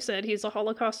 like we said, he's a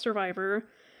Holocaust survivor,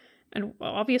 and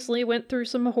obviously went through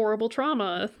some horrible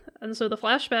trauma. And so the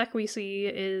flashback we see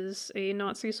is a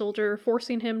Nazi soldier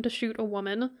forcing him to shoot a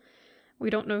woman. We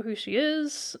don't know who she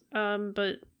is,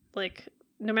 but, like,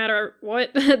 no matter what,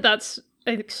 that's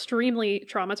extremely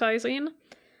traumatizing,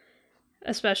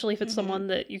 especially if it's someone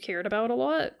that you cared about a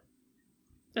lot.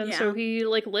 And so he,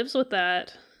 like, lives with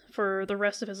that for the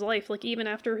rest of his life. Like, even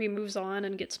after he moves on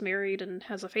and gets married and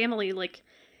has a family, like,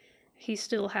 he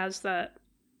still has that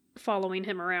following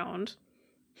him around.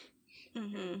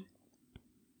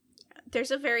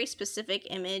 There's a very specific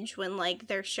image when, like,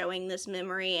 they're showing this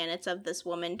memory and it's of this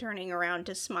woman turning around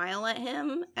to smile at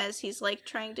him as he's, like,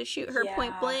 trying to shoot her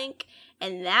point blank.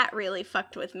 And that really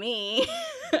fucked with me.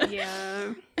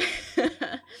 Yeah.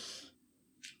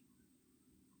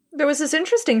 There was this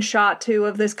interesting shot, too,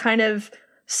 of this kind of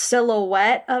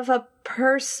silhouette of a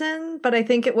person, but I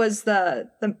think it was the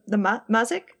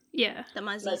Mazik? Yeah. The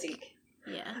Mazik.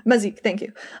 Yeah. Mazik, thank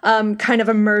you. Kind of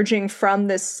emerging from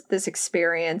this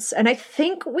experience. And I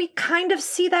think we kind of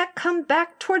see that come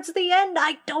back towards the end.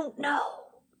 I don't know.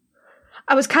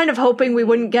 I was kind of hoping we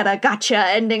wouldn't get a gotcha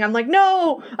ending. I'm like,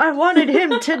 no, I wanted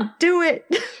him to do it.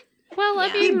 Well,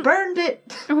 I mean, he burned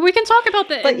it. We can talk about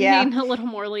the ending a little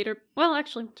more later. Well,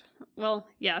 actually,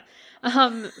 yeah.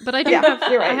 But I do have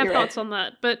I have thoughts on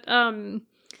that. But oh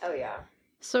yeah.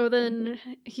 So then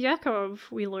Yakov,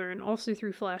 we learn also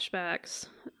through flashbacks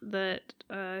that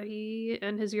he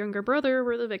and his younger brother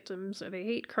were the victims of a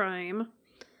hate crime,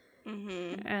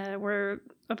 where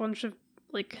a bunch of,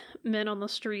 like, men on the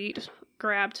street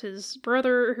grabbed his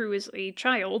brother, who is a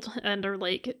child, and are,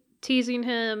 like, teasing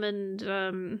him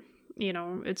and you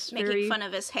know, it's making fun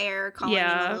of his hair, calling him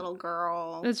a little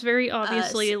girl. It's very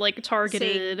obviously, like,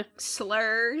 targeted.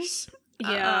 Slurs.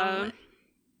 Yeah.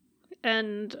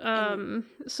 And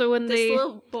so when this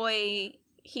little boy,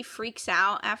 he freaks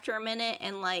out after a minute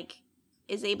and, like,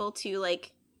 is able to,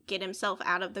 like, get himself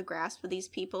out of the grasp of these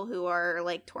people who are,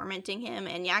 like, tormenting him.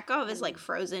 And Yakov is, like,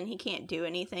 frozen. He can't do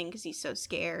anything because he's so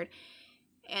scared.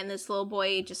 And this little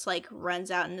boy just, like, runs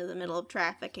out into the middle of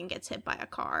traffic and gets hit by a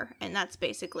car. And that's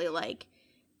basically, like,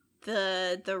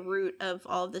 the root of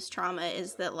all of this trauma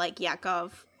is that, like,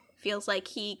 Yakov feels like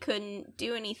he couldn't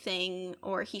do anything,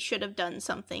 or he should have done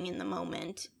something in the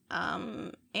moment.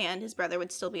 And his brother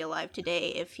would still be alive today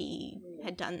if he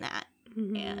had done that.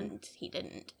 And he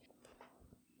didn't.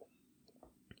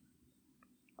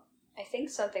 I think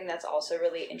something that's also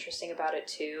really interesting about it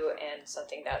too, and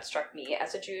something that struck me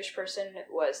as a Jewish person,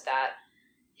 was that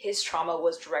his trauma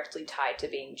was directly tied to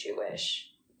being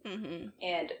Jewish.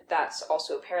 And that's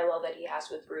also a parallel that he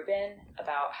has with Ruben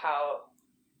about how,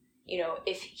 you know,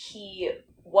 if he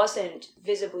wasn't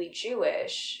visibly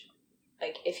Jewish,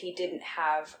 like if he didn't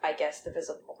have, I guess, the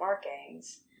visible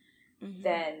markings,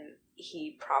 then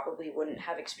he probably wouldn't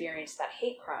have experienced that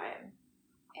hate crime.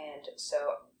 And so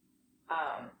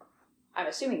I'm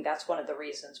assuming that's one of the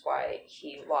reasons why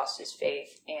he lost his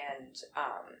faith and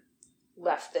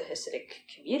left the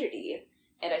Hasidic community.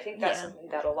 And I think that's something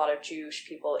that a lot of Jewish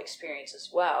people experience as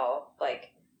well.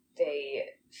 Like, they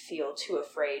feel too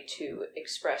afraid to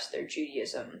express their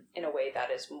Judaism in a way that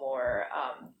is more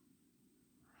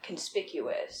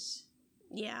conspicuous.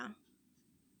 Yeah.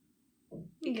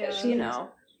 Because, you know,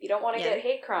 you don't want to get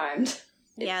hate crimed.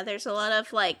 Yeah, there's a lot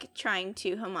of, like, trying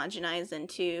to homogenize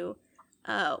into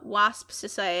WASP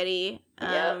society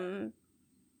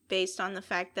based on the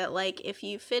fact that, like, if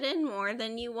you fit in more,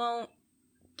 then you won't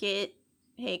get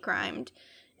hate crimed.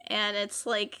 And it's,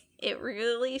 like, it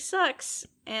really sucks.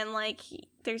 And, like,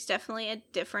 there's definitely a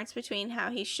difference between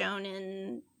how he's shown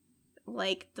in,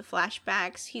 like, the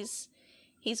flashbacks.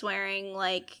 He's wearing,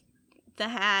 like, the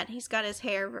hat. He's got his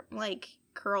hair, like,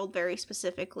 curled very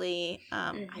specifically.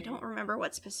 I don't remember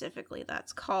what specifically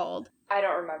that's called. I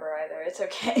don't remember either. It's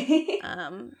okay.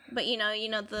 But you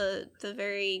know the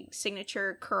very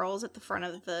signature curls at the front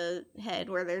of the head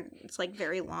where it's like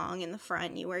very long in the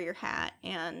front. You wear your hat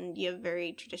and you have a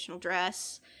very traditional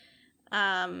dress.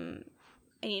 And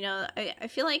you know, I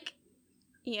feel like,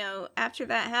 you know, after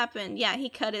that happened, yeah, he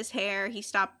cut his hair. He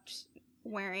stopped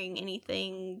wearing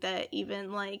anything that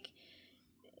even like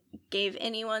gave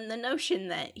anyone the notion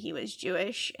that he was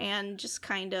Jewish, and just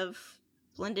kind of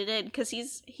blended in, because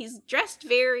he's dressed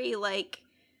very like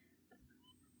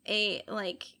in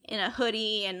a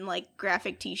hoodie and like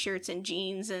graphic t-shirts and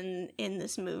jeans in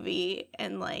this movie,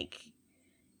 and like,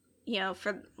 you know,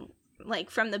 from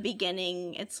the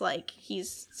beginning it's like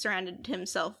he's surrounded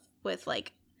himself with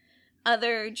like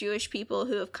other Jewish people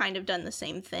who have kind of done the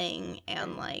same thing,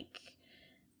 and like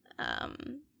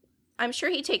I'm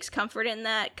sure he takes comfort in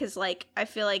that, because, like, I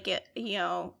feel like it, you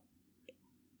know,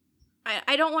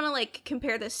 I don't want to, like,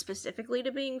 compare this specifically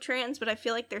to being trans, but I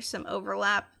feel like there's some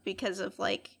overlap because of,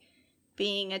 like,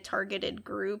 being a targeted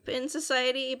group in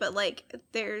society, but, like,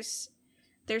 there's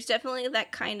definitely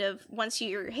that kind of, once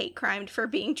you're hate crimed for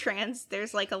being trans,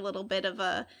 there's, like, a little bit of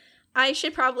a, I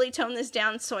should probably tone this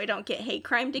down so I don't get hate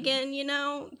crimed again, you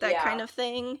know? That kind of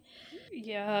thing.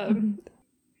 Yeah.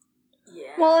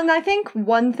 Yeah. Well, and I think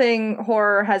one thing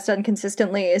horror has done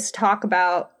consistently is talk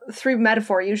about, through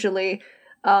metaphor usually,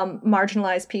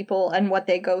 marginalized people and what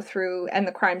they go through and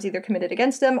the crimes either committed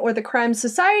against them or the crimes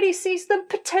society sees them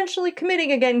potentially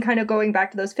committing, again, kind of going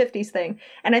back to those 50s thing.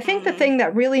 And I think the thing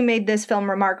that really made this film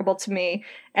remarkable to me,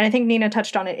 and I think Nina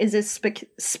touched on it, is it's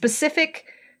specific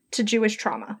to Jewish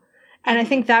trauma. And I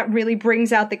think that really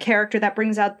brings out the character, that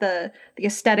brings out the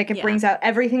aesthetic, it brings out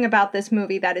everything about this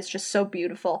movie that is just so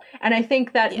beautiful. And I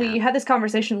think that we had this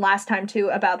conversation last time, too,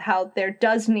 about how there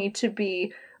does need to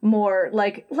be more,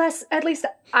 like, less, at least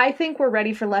I think we're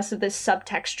ready for less of this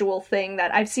subtextual thing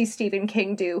that I've seen Stephen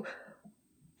King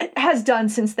has done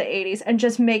since the 80s, and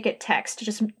just make it text.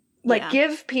 Just, like,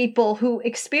 give people who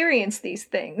experience these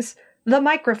things the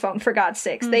microphone, for God's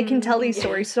sakes. They can tell these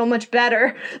stories so much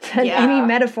better than any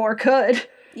metaphor could.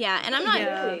 Yeah, and I'm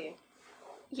not...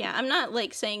 Yeah, I'm not,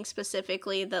 like, saying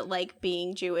specifically that, like,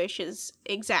 being Jewish is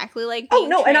exactly like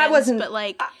being trans, and I wasn't... But,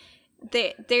 like,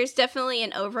 there's definitely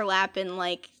an overlap in,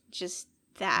 like, just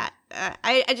that.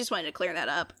 I just wanted to clear that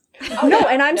up.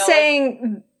 And I'm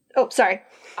saying... Oh, sorry.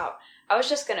 Oh, I was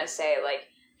just gonna say, like,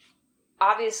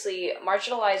 obviously,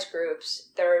 marginalized groups,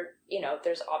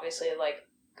 there's obviously, like,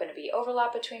 going to be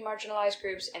overlap between marginalized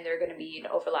groups, and there are going to be an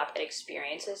overlap in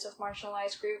experiences of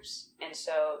marginalized groups. And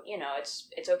so, you know,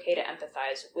 it's okay to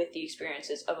empathize with the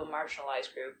experiences of a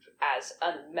marginalized group as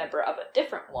a member of a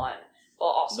different one,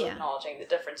 while also acknowledging the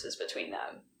differences between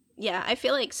them. Yeah, I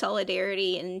feel like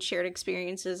solidarity and shared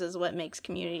experiences is what makes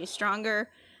communities stronger.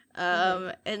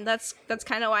 And that's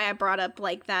kind of why I brought up,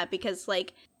 like, that, because,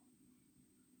 like,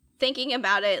 thinking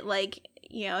about it, like,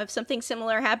 you know, if something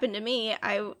similar happened to me,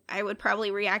 I would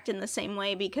probably react in the same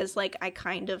way, because, like, I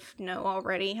kind of know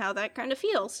already how that kind of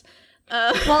feels.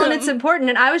 Well, and it's important,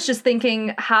 and I was just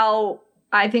thinking how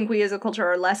I think we as a culture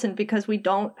are lessened because we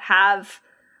don't have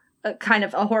a kind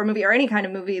of a horror movie or any kind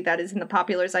of movie that is in the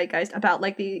popular zeitgeist about,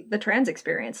 like, the trans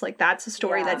experience. Like, that's a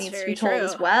story that needs to be told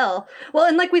as well. Well,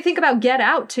 and, like, we think about Get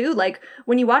Out, too. Like,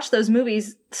 when you watch those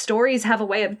movies, stories have a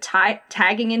way of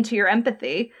tagging into your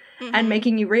empathy and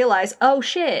making you realize, oh,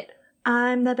 shit,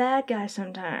 I'm the bad guy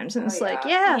sometimes. And it's like,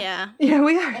 yeah,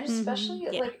 we are. And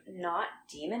especially, like, not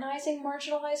demonizing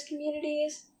marginalized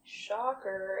communities.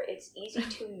 Shocker, it's easy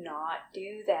to not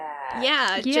do that.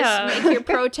 Yeah, just make your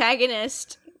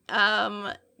protagonist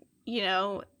you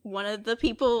know, one of the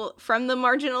people from the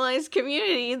marginalized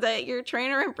community that you're trying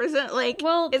to represent. Like,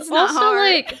 well, it's not also, hard.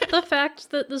 like, the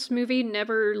fact that this movie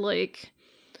never, like,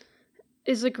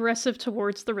 is aggressive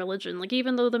towards the religion. Like,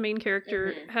 even though the main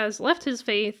character has left his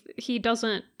faith, he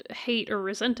doesn't hate or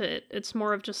resent it. It's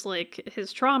more of just, like,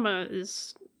 his trauma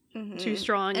is too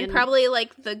strong. And probably,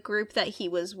 like, the group that he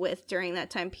was with during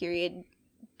that time period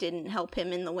didn't help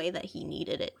him in the way that he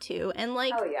needed it to. And,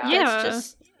 like, Yeah.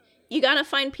 just... You gotta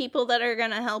find people that are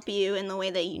gonna help you in the way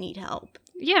that you need help.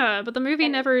 Yeah, but the movie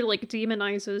never, like,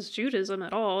 demonizes Judaism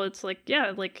at all. It's like,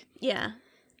 yeah, like... Yeah.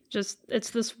 Just,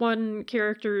 it's this one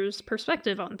character's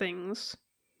perspective on things.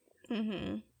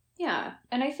 Yeah,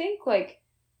 and I think, like,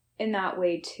 in that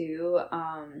way, too,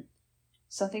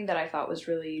 something that I thought was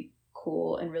really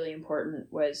cool and really important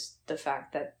was the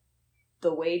fact that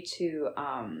the way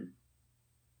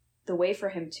for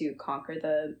him to conquer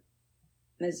the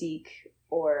Mazik,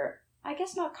 or I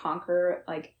guess not conquer,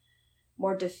 like,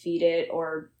 more defeat it,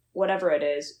 or whatever it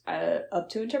is, up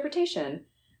to interpretation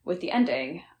with the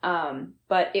ending.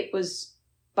 But it was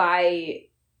by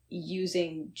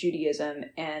using Judaism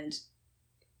and,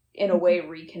 in a way,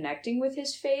 reconnecting with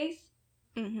his faith.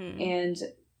 And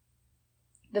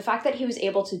the fact that he was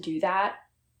able to do that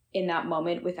in that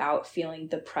moment without feeling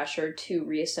the pressure to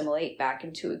reassimilate back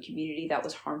into a community that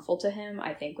was harmful to him,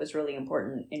 I think was really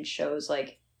important, and shows,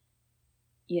 like,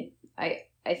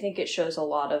 I think it shows a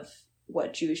lot of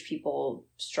what Jewish people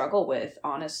struggle with,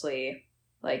 honestly,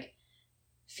 like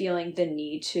feeling the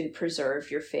need to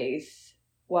preserve your faith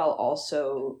while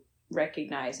also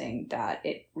recognizing that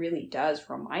it really does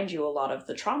remind you a lot of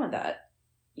the trauma that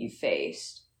you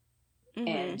faced.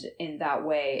 And in that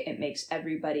way, it makes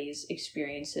everybody's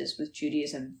experiences with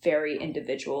Judaism very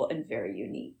individual and very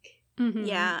unique.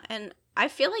 Yeah, and I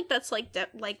feel like that's like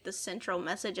the central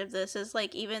message of this is,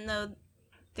 like, even though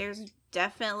there's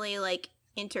definitely, like,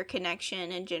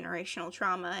 interconnection and generational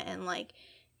trauma and, like,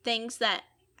 things that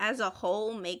as a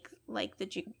whole make, like,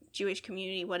 the Jewish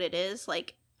community what it is,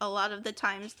 like, a lot of the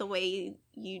times the way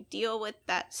you deal with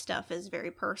that stuff is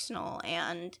very personal,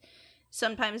 and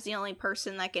sometimes the only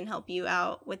person that can help you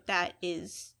out with that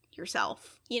is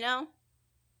yourself, you know?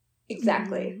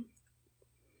 Exactly.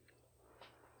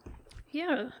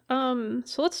 Yeah.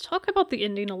 So let's talk about the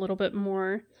ending a little bit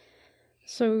more.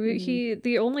 So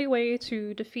the only way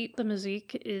to defeat the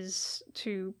Mazik is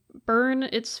to burn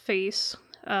its face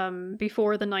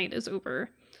before the night is over,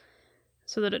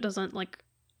 so that it doesn't, like,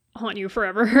 haunt you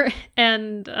forever.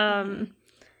 And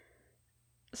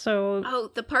so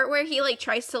the part where he, like,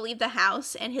 tries to leave the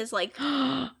house and his, like,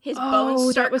 his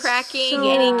bones start cracking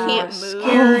and he can't move.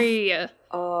 Scary.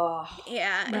 Oh.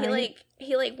 Yeah, Right.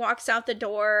 he walks out the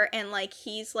door and, like,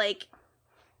 he's like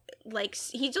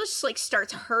he just, like,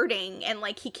 starts hurting and,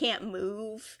 like, he can't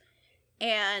move,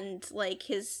 and, like,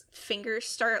 his fingers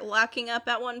start locking up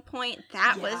at one point.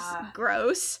 That was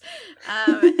gross.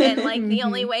 And, like, the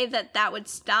only way that would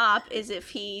stop is if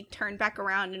he turned back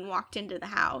around and walked into the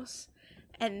house.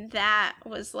 And that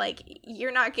was like,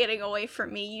 you're not getting away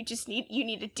from me. You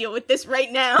need to deal with this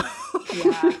right now.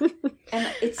 Yeah.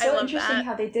 And it's I so love interesting that.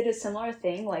 how they did a similar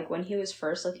thing, like when he was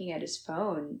first looking at his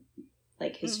phone,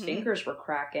 like his fingers were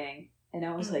cracking, and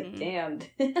I was like, damn.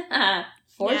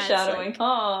 Foreshadowing,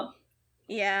 huh?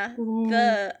 Yeah.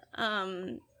 The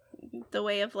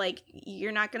way of, like,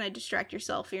 you're not going to distract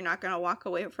yourself. You're not going to walk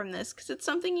away from this because it's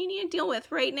something you need to deal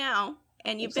with right now.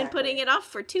 And you've been putting it off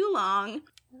for too long.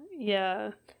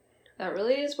 Yeah. That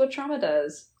really is what trauma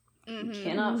does. You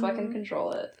cannot fucking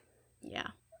control it. Yeah.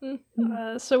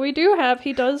 So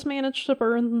he does manage to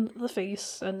burn the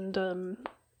face, and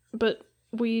but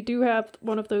we do have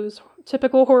one of those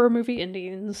typical horror movie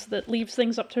endings that leaves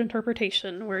things up to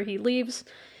interpretation, where he leaves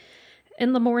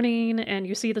in the morning and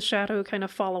you see the shadow kind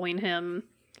of following him,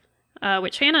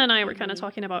 which Hannah and I were kind of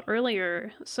talking about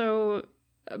earlier. So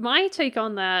my take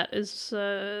on that is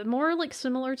more, like,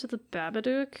 similar to the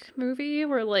Babadook movie,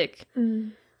 where, like,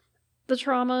 the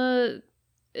trauma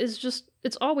is just,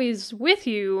 it's always with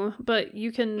you, but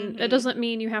you can, it doesn't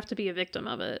mean you have to be a victim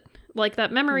of it. Like,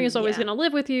 that memory is always going to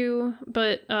live with you,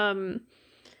 but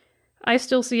I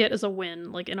still see it as a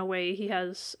win. Like, in a way, he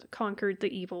has conquered the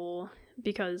evil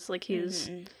because, like, he's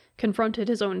confronted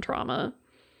his own trauma.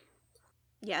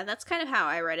 Yeah, that's kind of how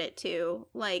I read it too.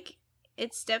 Like,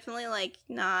 it's definitely, like,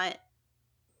 not...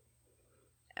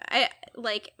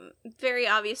 very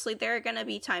obviously there are gonna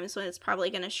be times when it's probably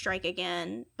gonna strike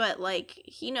again, but, like,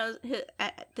 he knows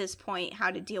at this point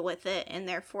how to deal with it, and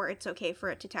therefore it's okay for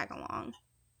it to tag along.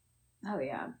 Oh,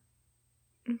 yeah.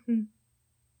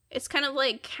 It's kind of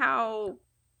like how...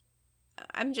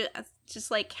 I'm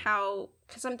just like how...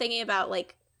 Because I'm thinking about,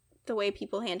 like, the way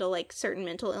people handle like certain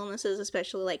mental illnesses,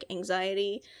 especially like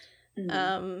anxiety,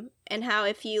 and how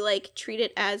if you like treat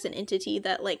it as an entity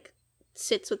that like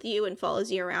sits with you and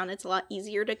follows you around, it's a lot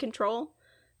easier to control.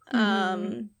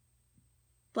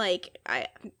 Like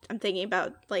I'm thinking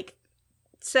about like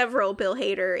several Bill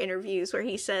Hader interviews where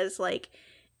he says like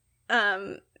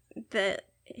that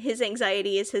his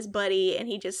anxiety is his buddy and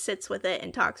he just sits with it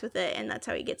and talks with it, and that's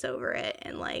how he gets over it.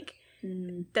 And like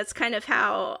that's kind of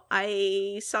how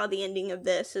I saw the ending of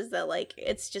this, is that like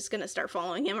it's just gonna start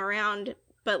following him around,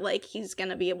 but like he's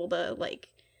gonna be able to like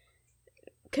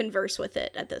converse with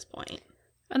it at this point.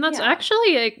 And that's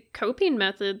actually a coping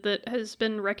method that has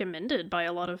been recommended by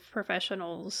a lot of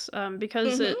professionals,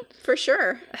 because it for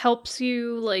sure helps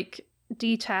you like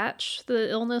detach the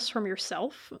illness from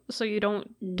yourself, so you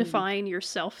don't define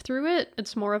yourself through it.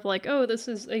 It's more of like, oh, this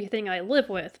is a thing I live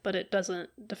with, but it doesn't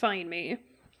define me.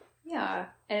 Yeah,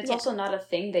 and it's also not a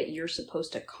thing that you're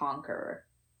supposed to conquer,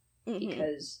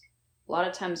 because a lot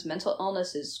of times mental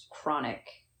illness is chronic,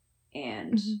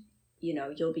 and you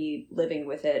know, you'll be living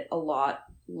with it a lot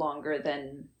longer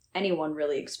than anyone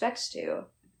really expects to.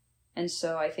 And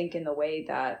so I think in the way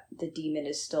that the demon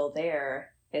is still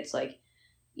there, it's like,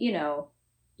 you know,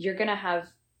 you're gonna have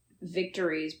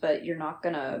victories, but you're not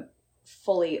gonna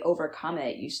fully overcome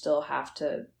it. You still have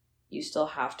to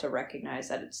recognize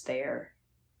that it's there.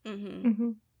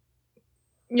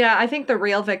 Yeah, I think the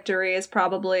real victory is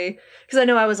probably, because I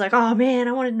know I was like, oh man,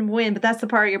 I wanted him to win, but that's the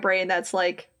part of your brain that's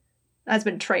like, has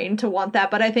been trained to want that.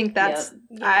 But I think that's,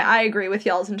 I agree with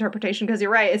y'all's interpretation, because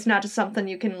you're right, it's not just something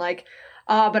you can like,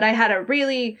 but I had a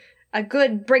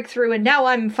good breakthrough and now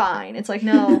I'm fine. It's like,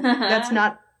 no, that's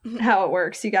not how it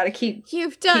works. You gotta keep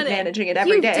managing it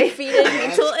every day. You've defeated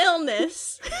mental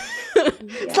illness.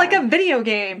 It's like a video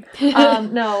game.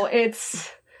 No,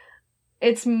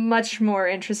 it's much more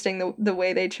interesting the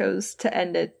way they chose to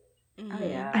end it. Oh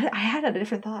yeah. I had a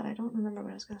different thought. I don't remember what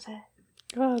I was gonna say.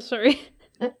 Oh, sorry.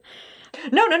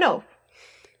 No.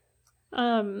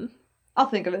 I'll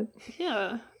think of it.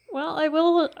 Yeah. Well, I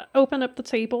will open up the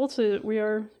table we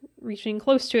are reaching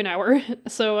close to an hour.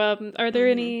 So, are there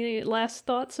any last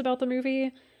thoughts about the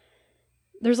movie?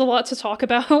 There's a lot to talk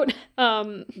about.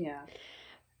 Yeah.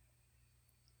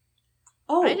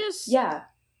 Oh,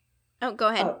 Oh, go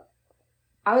ahead.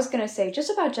 I was going to say, just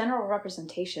about general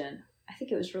representation, I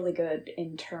think it was really good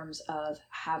in terms of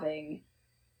having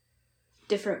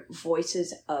different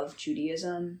voices of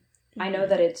Judaism. I know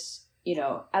that it's, you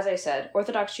know, as I said,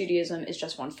 Orthodox Judaism is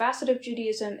just one facet of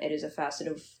Judaism. It is a facet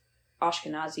of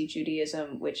Ashkenazi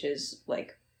Judaism, which is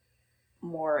like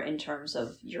more in terms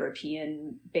of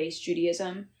European-based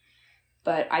Judaism.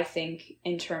 But I think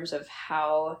in terms of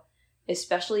how,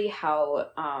 especially how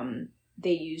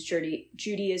they use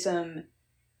Judaism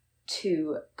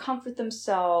to comfort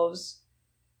themselves,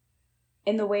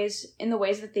 in the ways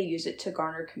that they use it to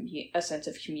garner a sense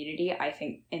of community, I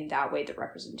think in that way the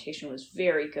representation was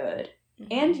very good.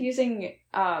 And using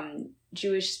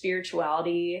Jewish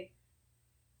spirituality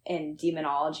and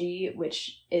demonology,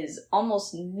 which is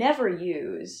almost never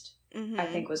used, I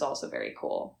think was also very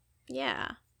cool.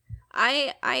 Yeah.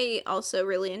 I also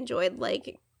really enjoyed,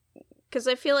 like, because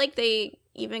I feel like they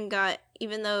even though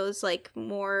it was like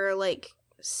more like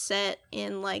set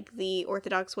in like the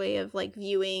Orthodox way of like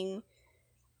viewing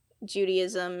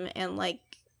Judaism and like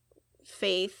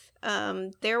faith,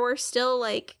 there were still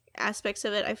like aspects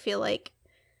of it I feel like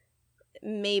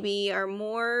maybe are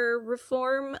more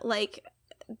reform, like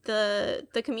the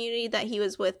community that he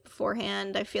was with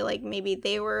beforehand. I feel like maybe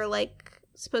they were like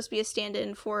supposed to be a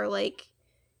stand-in for like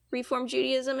Reform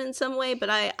Judaism in some way, but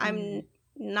I'm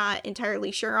not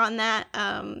entirely sure on that.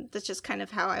 That's just kind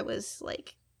of how I was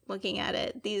like looking at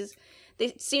it. They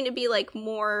seem to be like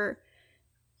more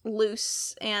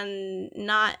loose and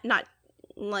not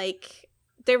like,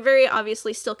 they're very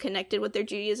obviously still connected with their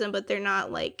Judaism, but they're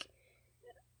not like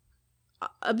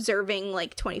observing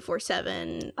like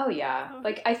 24/7. Oh yeah,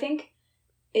 like I think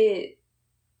it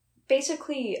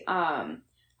basically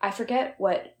I forget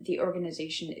what the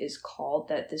organization is called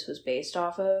that this was based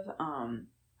off of.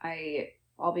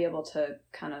 I'll be able to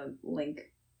kind of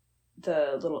link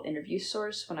the little interview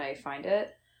source when I find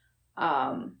it.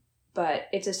 But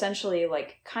it's essentially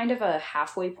like kind of a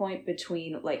halfway point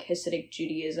between like Hasidic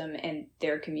Judaism and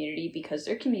their community, because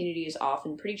their community is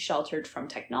often pretty sheltered from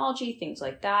technology, things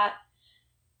like that,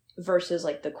 versus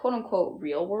like the quote unquote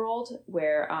real world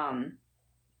where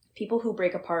people who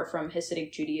break apart from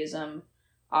Hasidic Judaism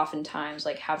oftentimes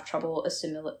like have trouble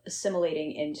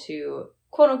assimilating into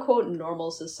quote unquote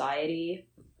normal society.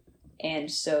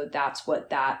 And so that's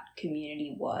what that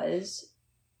community was.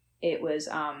 It was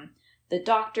the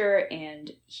doctor,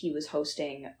 and he was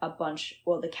hosting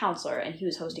the counselor, and he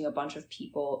was hosting a bunch of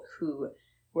people who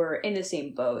were in the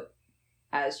same boat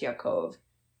as Yakov.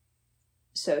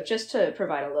 So just to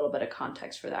provide a little bit of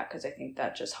context for that, because I think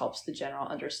that just helps the general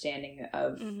understanding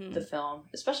of the film,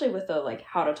 especially with the, like,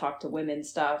 how to talk to women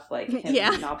stuff, like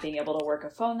him not being able to work a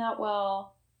phone that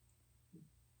well.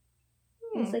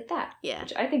 Things like that. Yeah.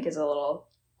 Which I think is a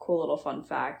cool little fun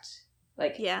fact.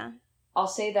 Like, I'll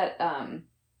say that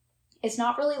it's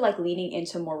not really, like, leaning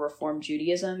into more Reform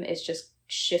Judaism. It's just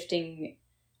shifting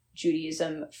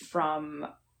Judaism from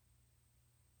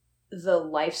the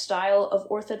lifestyle of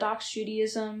Orthodox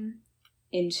Judaism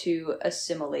into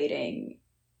assimilating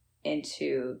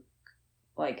into,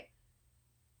 like,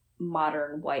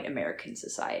 modern white American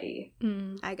society.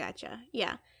 I gotcha.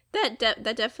 Yeah. That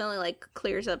definitely, like,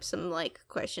 clears up some, like,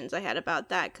 questions I had about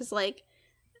that, because, like,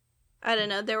 I don't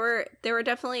know, there were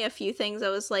definitely a few things I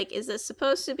was like, is this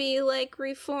supposed to be, like,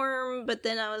 reform? But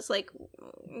then I was like,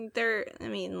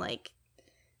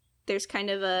 there's kind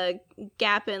of a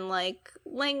gap in, like,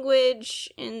 language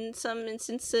in some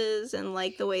instances, and,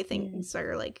 like, the way things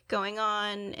are, like, going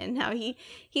on, and how he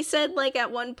said, like,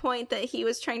 at one point that he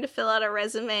was trying to fill out a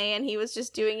resume and he was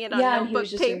just doing it on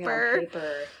notebook paper.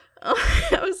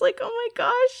 I was like, oh my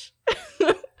gosh.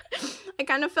 I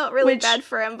kind of felt really bad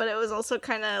for him, but it was also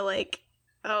kind of like,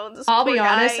 oh, this I'll poor be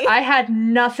honest, guy. I had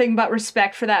nothing but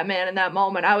respect for that man in that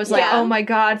moment. I was like, oh my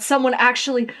god, someone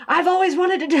actually, I've always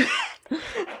wanted to do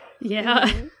it.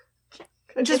 Yeah.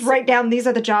 Just write down, these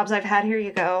are the jobs I've had, here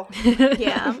you go.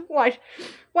 Yeah. Why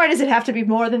does it have to be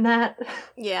more than that?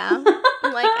 Yeah.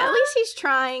 Like, at least he's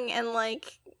trying and,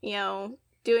 like, you know,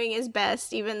 doing his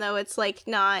best, even though it's, like,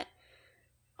 not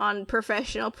on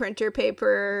professional printer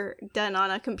paper done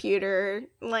on a computer.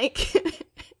 Like,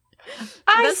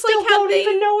 I still don't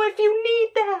even know if you need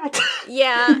that.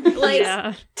 Yeah.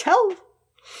 Like, Tell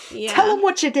him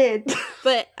what you did.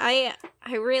 But I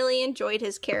really enjoyed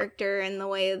his character and the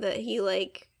way that he,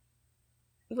 like,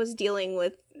 was dealing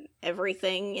with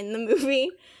everything in the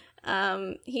movie.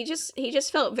 He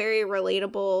just felt very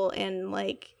relatable, and,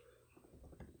 like,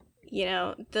 you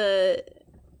know, the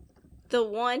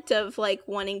want of, like,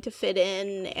 wanting to fit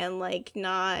in and, like,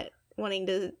 not wanting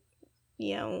to,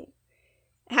 you know,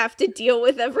 have to deal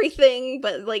with everything,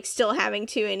 but, like, still having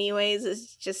to anyways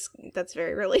is just, that's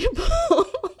very relatable.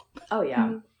 Oh,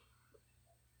 yeah.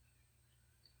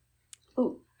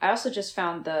 Ooh, I also just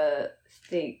found the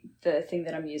thing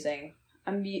that I'm using.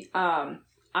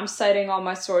 I'm citing all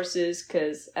my sources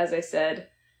because, as I said,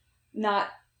 not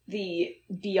the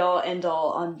be-all,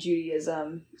 end-all on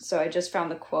Judaism. So I just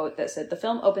found the quote that said, "The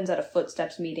film opens at a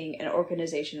Footsteps meeting, an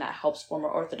organization that helps former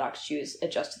Orthodox Jews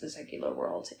adjust to the secular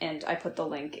world." And I put the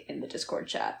link in the Discord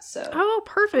chat. So oh,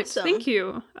 perfect. Awesome. Thank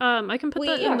you. I can put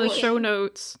that in the show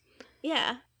notes.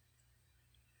 Yeah.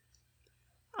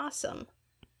 Awesome.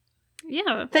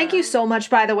 Yeah. Thank you so much,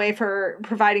 by the way, for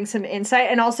providing some insight.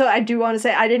 And also, I do want to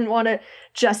say, I didn't want to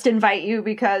just invite you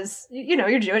because, you know,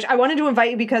 you're Jewish. I wanted to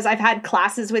invite you because I've had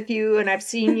classes with you and I've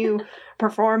seen you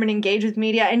perform and engage with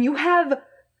media, and you have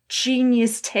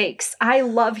genius takes. I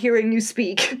love hearing you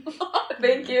speak.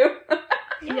 Thank you.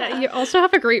 Yeah, you also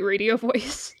have a great radio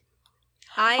voice.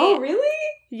 Oh, really?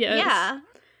 Yes. Yeah.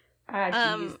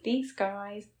 Jeez. Thanks,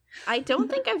 guys. I don't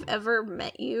think I've ever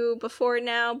met you before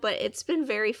now, but it's been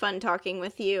very fun talking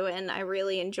with you, and I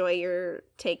really enjoy your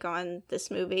take on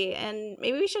this movie, and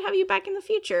maybe we should have you back in the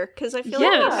future, because I feel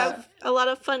like you have a lot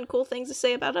of fun, cool things to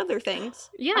say about other things.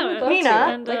 Yeah. Nina,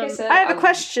 and, like I said, I have a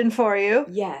question for you.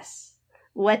 Yes.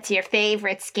 What's your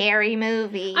favorite scary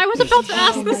movie? I was about to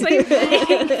ask the same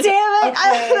thing.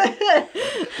 Damn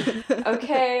it!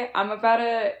 Okay, I'm about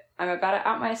to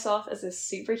out myself as a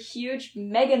super huge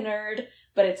mega nerd,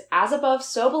 but it's As Above,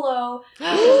 So Below.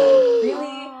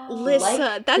 Really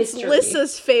like that's history.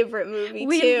 Lissa's favorite movie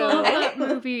We too. love that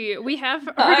movie. We have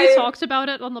already talked about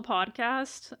it on the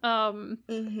podcast.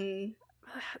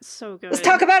 It's so good. Let's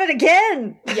talk about it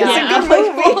again. Yeah, It's a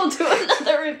good movie. We'll do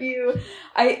another review.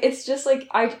 It's just like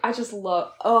I just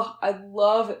love. Oh, I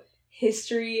love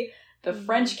history. The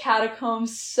French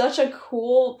catacombs, such a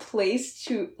cool place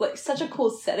to, like, such a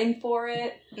cool setting for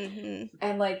it,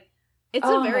 and like. It's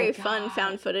a very fun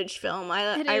found footage film.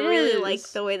 I really like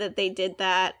the way that they did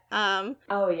that.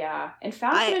 Oh yeah, and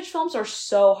found footage films are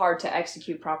so hard to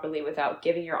execute properly without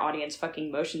giving your audience fucking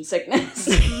motion sickness.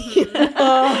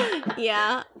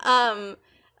 Yeah.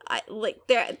 I like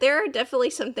there are definitely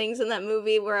some things in that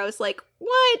movie where I was like,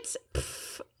 what?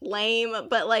 Pff, lame.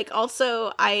 But like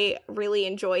also I really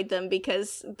enjoyed them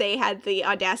because they had the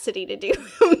audacity to do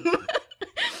them.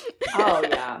 Oh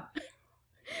yeah.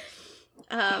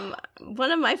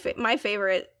 One of my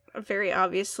favorite very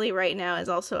obviously right now is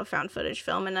also a found footage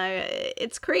film, and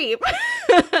it's Creep.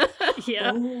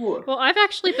 Yeah. Ooh. Well, I've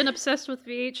actually been obsessed with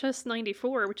VHS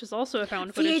 94, which is also a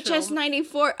found footage VHS film.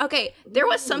 94. Okay, there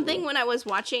was something when I was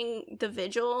watching The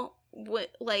Vigil,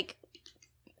 like,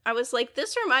 I was like,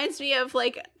 this reminds me of,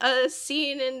 like, a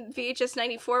scene in VHS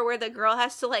 94 where the girl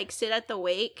has to, like, sit at the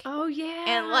wake. Oh,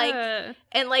 yeah.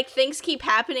 And, like, things keep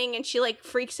happening, and she, like,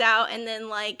 freaks out, and then,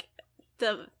 like,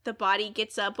 the body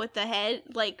gets up with the head,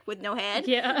 like, with no head.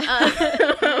 Yeah.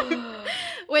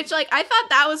 Which, like, I thought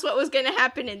that was what was going to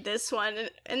happen in this one.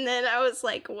 And then I was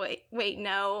like, wait,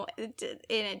 no. And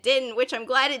it didn't, which I'm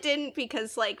glad it didn't,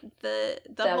 because, like, the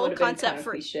whole concept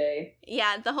for... cliche.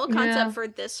 Yeah, the whole concept for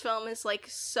this film is, like,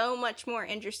 so much more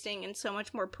interesting and so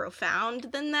much more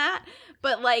profound than that.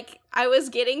 But, like, I was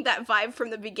getting that vibe from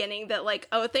the beginning that, like,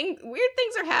 weird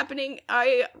things are happening.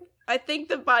 I think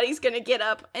the body's gonna get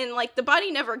up, and, like, the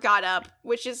body never got up,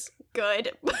 which is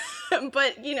good.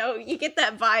 But, you know, you get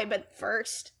that vibe at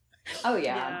first. Oh,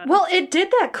 yeah. Well, it did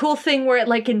that cool thing where it,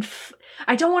 like,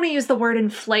 I don't want to use the word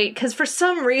inflate, because for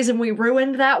some reason we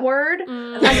ruined that word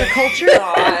as a culture.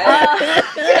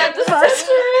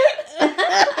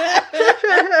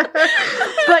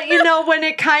 But, you know, when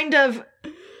it kind of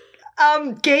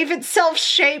gave itself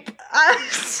shape...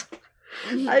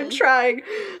 I'm trying.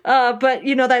 But,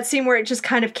 you know, that scene where it just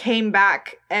kind of came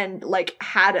back and, like,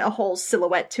 had a whole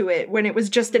silhouette to it when it was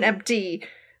just an empty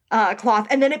cloth.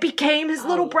 And then it became his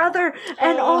little brother.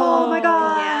 And, oh my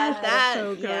god. Yeah, that's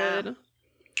so good. Yeah.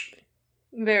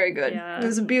 Very good. Yeah. It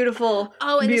was a beautiful,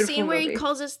 Oh, and the beautiful scene where movie. he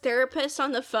calls his therapist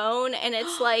on the phone, and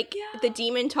it's like the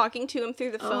demon talking to him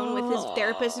through the phone with his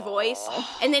therapist's voice.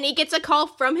 And then he gets a call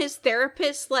from his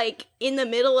therapist, like, in the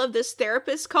middle of this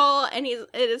therapist call, and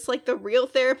it's like the real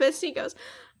therapist. He goes,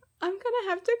 I'm gonna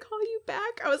have to call you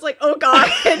back. I was like, oh god.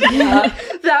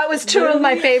 That was two of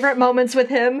my favorite moments with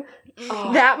him.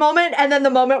 Oh. That moment, and then the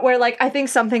moment where, like, I think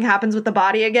something happens with the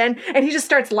body again, and he just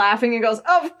starts laughing and goes,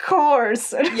 of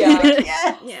course.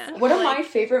 Yeah. Yeah. One of my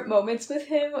favorite moments with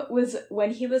him was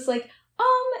when he was like,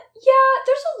 yeah,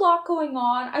 there's a lot going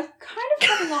on. I'm kind of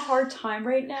having a hard time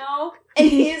right now. And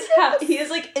he is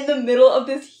like in the middle of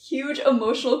this huge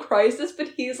emotional crisis, but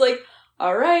he's like,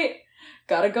 all right,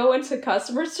 gotta go into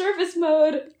customer service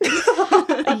mode.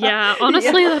 Yeah,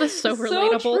 honestly, that is so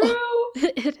relatable. So true.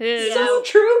 It is. So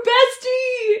true,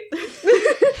 bestie.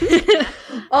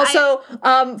 Also,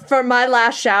 for my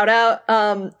last shout out,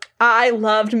 I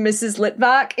loved Mrs.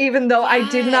 Litvak, even though I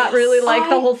did not really like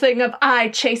the whole thing of I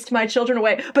chased my children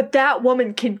away, but that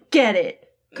woman can get it.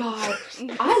 God,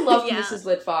 I love Yeah. Mrs.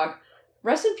 Litvak.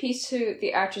 Rest in peace to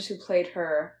the actress who played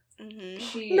her. Mm-hmm.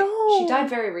 She No. died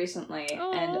very recently,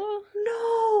 and Aw.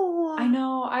 No. I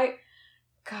know,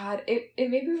 God, it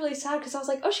made me really sad because I was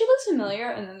like, oh, she looks familiar,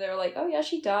 and then they were like, oh yeah,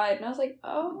 she died, and I was like,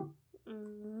 oh, Yeah.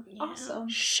 awesome.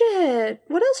 Shit.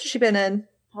 What else has she been in?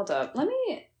 Hold up,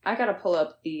 I gotta pull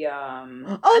up the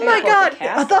Oh my god,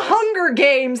 cast the list. Hunger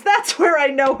Games. That's where I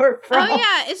know her from. Oh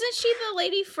yeah, isn't she the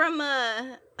lady from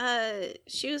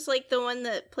she was like the one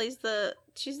that plays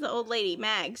she's the old lady,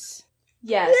 Mags.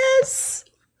 Yes. Yes.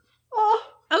 Oh,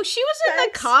 she was in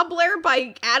Mags. The Cobbler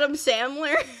by Adam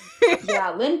Sandler. Yeah,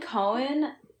 Lynn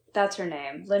Cohen, that's her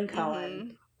name, Lynn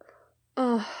Cohen.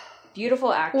 Oh.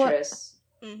 Beautiful actress.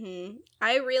 Mm-hmm.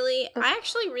 I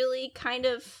actually really kind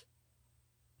of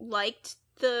liked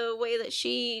the way that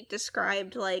she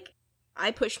described, like, I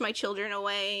push my children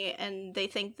away and they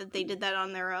think that they did that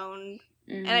on their own.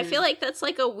 Mhm. And I feel like that's,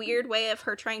 like, a weird way of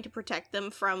her trying to protect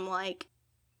them from, like,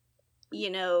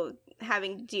 you know,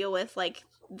 having to deal with, like,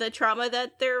 the trauma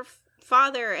that their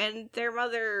father and their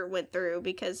mother went through,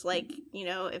 because, like, you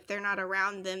know, if they're not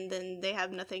around them, then they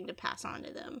have nothing to pass on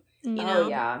to them. You know? Oh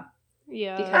yeah,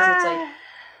 Yeah. because it's like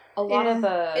a lot of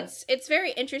the It's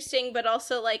very interesting, but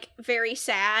also, like, very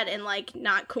sad and, like,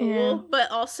 not cool. Yeah.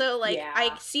 But also, like, Yeah.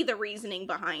 I see the reasoning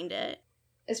behind it.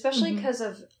 especially Mhm. because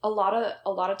of a lot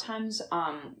of times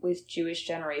with Jewish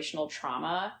generational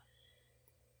trauma,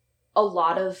 a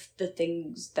lot of the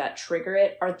things that trigger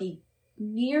it are the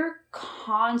near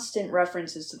constant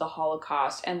references to the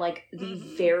Holocaust and, like, the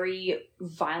Mhm. very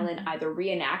violent either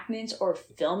reenactments or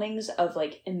filmings of,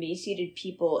 like, emaciated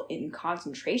people in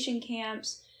concentration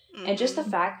camps. And just the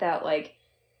fact that, like,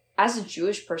 as a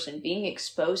Jewish person, being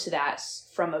exposed to that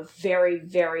from a very,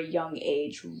 very young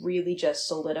age really just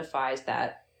solidifies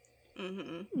that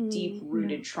Mm-hmm.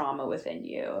 deep-rooted trauma within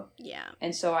you. Yeah.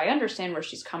 And so I understand where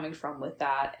she's coming from with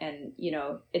that. And, you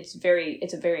know, it's a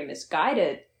very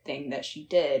misguided thing that she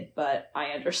did, but I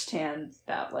understand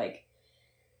that, like,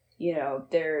 you know,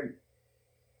 there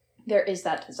is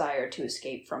that desire to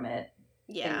escape from it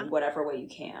Yeah. in whatever way you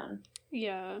can.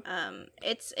 Yeah.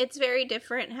 It's very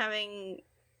different having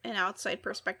an outside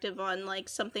perspective on like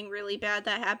something really bad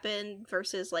that happened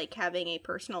versus like having a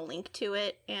personal link to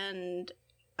it, and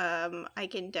I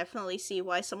can definitely see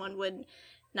why someone would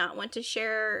not want to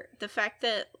share the fact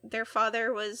that their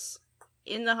father was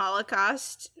in the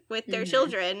Holocaust with their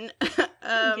children.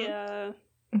 Yeah.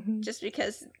 Just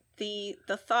because the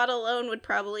thought alone would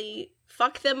probably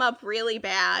fuck them up really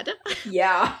bad.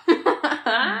 Yeah.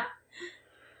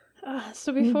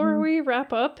 So before we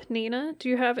wrap up, Nina, do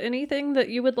you have anything that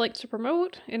you would like to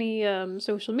promote? Any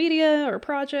social media or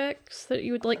projects that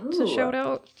you would like to shout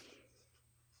out?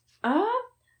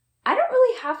 I don't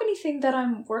really have anything that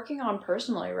I'm working on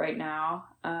personally right now.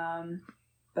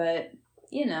 But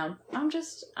you know, I'm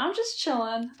just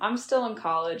chilling. I'm still in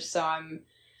college, so I'm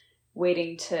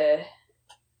waiting to.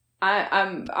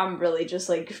 I'm really just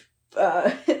like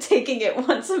taking it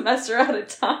one semester at a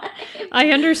time.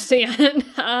 I understand.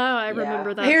 I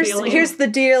remember that. Here's the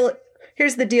deal.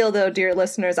 Here's the deal, though, dear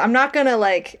listeners. I'm not gonna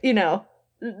point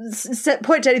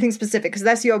to anything specific because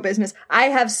that's your business. I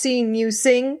have seen you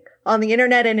sing on the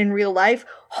internet and in real life.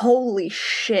 Holy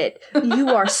shit, you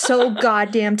are so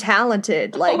goddamn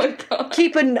talented. Like,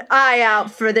 keep an eye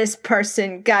out for this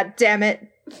person. God damn it.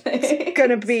 Thanks. It's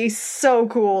gonna be so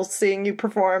cool seeing you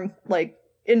perform, like,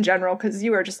 in general, because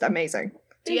you are just amazing.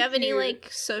 Do you have any, like,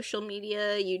 social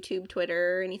media, YouTube,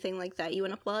 Twitter, anything like that you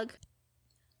want to plug?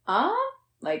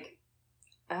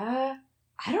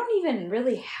 I don't even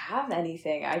really have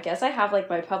anything. I guess I have, like,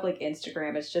 my public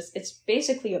Instagram. It's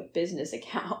basically a business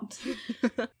account.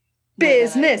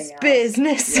 Business. Yeah.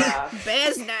 Business!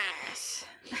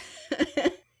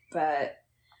 But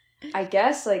I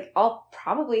guess, like, I'll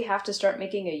probably have to start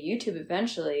making a YouTube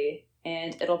eventually,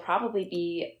 and it'll probably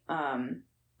be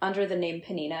under the name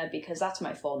Penina because that's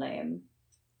my full name.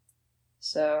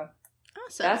 So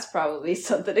Awesome. that's probably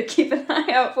something to keep an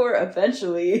eye out for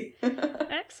eventually.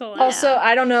 Excellent. Also,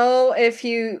 I don't know if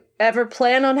you ever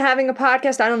plan on having a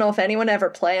podcast. I don't know if anyone ever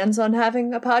plans on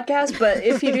having a podcast, but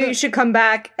if you do, you should come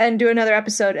back and do another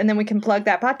episode, and then we can plug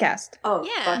that podcast. Oh,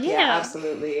 Yeah. fuck yeah, Yeah.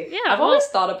 absolutely. Yeah, I've well- always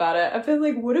thought about it. I've been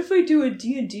like, what if I do a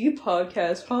D&D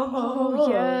podcast? Oh,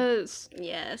 yes.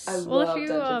 Yes. I Well, if love you,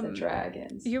 Dungeons and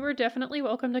Dragons. You were definitely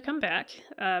welcome to come back,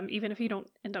 even if you don't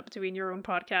end up doing your own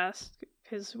podcast,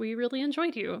 because we really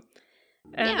enjoyed you.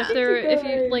 And Yeah. if you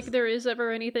guys. like, there is ever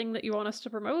anything that you want us to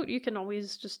promote, you can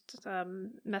always just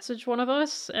message one of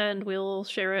us, and we'll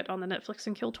share it on the Netflix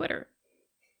and Kill Twitter.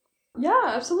 Yeah,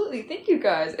 absolutely. Thank you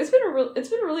guys. It's been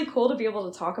really cool to be able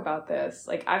to talk about this.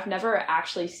 Like, I've never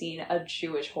actually seen a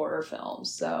Jewish horror film,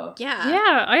 so Yeah.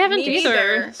 Yeah, I haven't me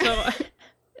either. neither. So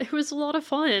it was a lot of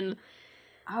fun.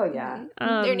 oh yeah.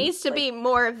 There needs to like- be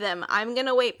more of them. I'm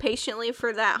gonna wait patiently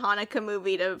for that Hanukkah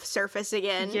movie to surface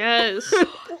again. Yes.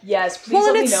 Yes, please Well, let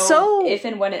and me it's know so- if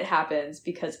and when it happens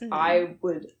because Mhm. I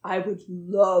would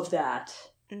love that.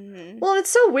 Mhm. Well, it's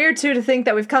so weird, too, to think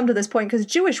that we've come to this point, because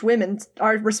Jewish women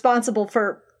are responsible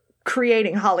for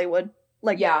creating Hollywood.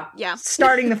 Like, Yeah, Yeah.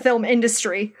 starting the film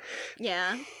industry.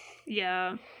 Yeah.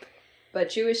 Yeah. but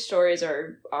Jewish stories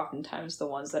are oftentimes the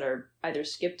ones that are either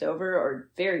skipped over or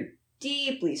very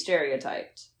deeply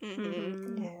stereotyped,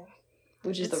 Mhm. Mhm.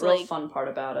 which is It's the real like- fun part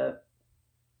about it.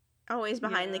 Always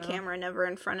behind the Yeah. camera, never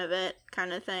in front of it,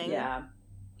 kind of thing. Yeah.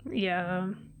 Yeah.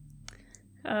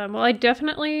 Well, I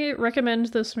definitely recommend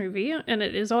this movie, and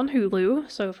it is on Hulu.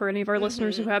 So for any of our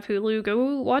listeners who have Hulu,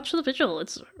 go watch The Vigil.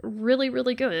 It's really,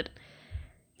 really good.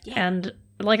 Yeah. And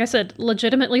like I said,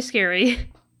 legitimately scary.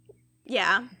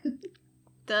 Yeah.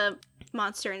 The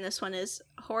monster in this one is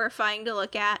horrifying to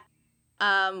look at.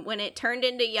 When it turned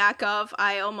into Yakov,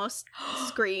 I almost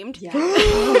screamed. Yeah.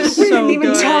 We So didn't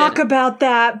even good. talk about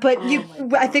that, but Oh my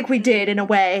God. I think we did in a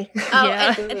way. Oh,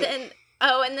 Yeah.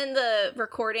 and then the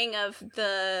recording of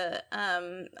the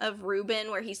of Ruben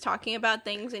where he's talking about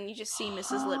things and you just see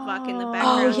Mrs. Litvak in the Oh,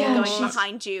 background yeah, going she's-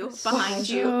 behind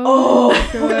you. Oh,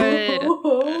 good.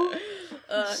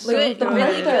 Good, the really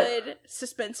way good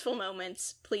suspenseful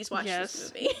moments. Please watch Yes.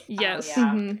 this movie. Yes. Yeah.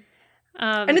 Mhm.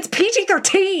 Um, And it's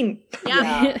PG-13!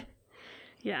 Yeah. Yeah.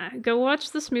 Yeah, go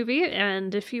watch this movie,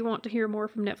 and if you want to hear more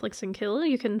from Netflix and Kill,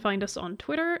 you can find us on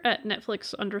Twitter at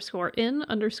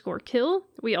Netflix_in_kill.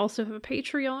 We also have a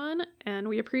Patreon, and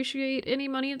we appreciate any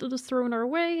money that is thrown our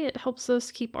way. It helps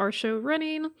us keep our show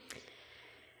running.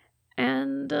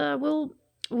 And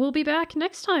we'll be back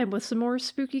next time with some more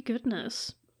spooky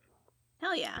goodness.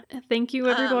 Hell yeah. Thank you,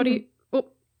 everybody.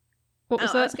 What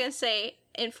was I that? was gonna say,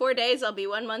 in 4 days I'll be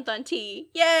 1 month on T.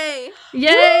 Yay!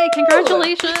 Yay!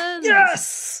 Congratulations!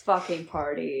 Yes! Fucking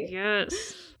party.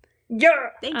 Yes. Yeah!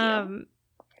 Thank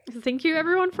you. Thank you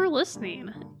everyone for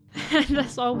listening. And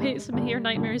as always, may your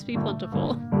nightmares be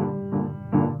plentiful.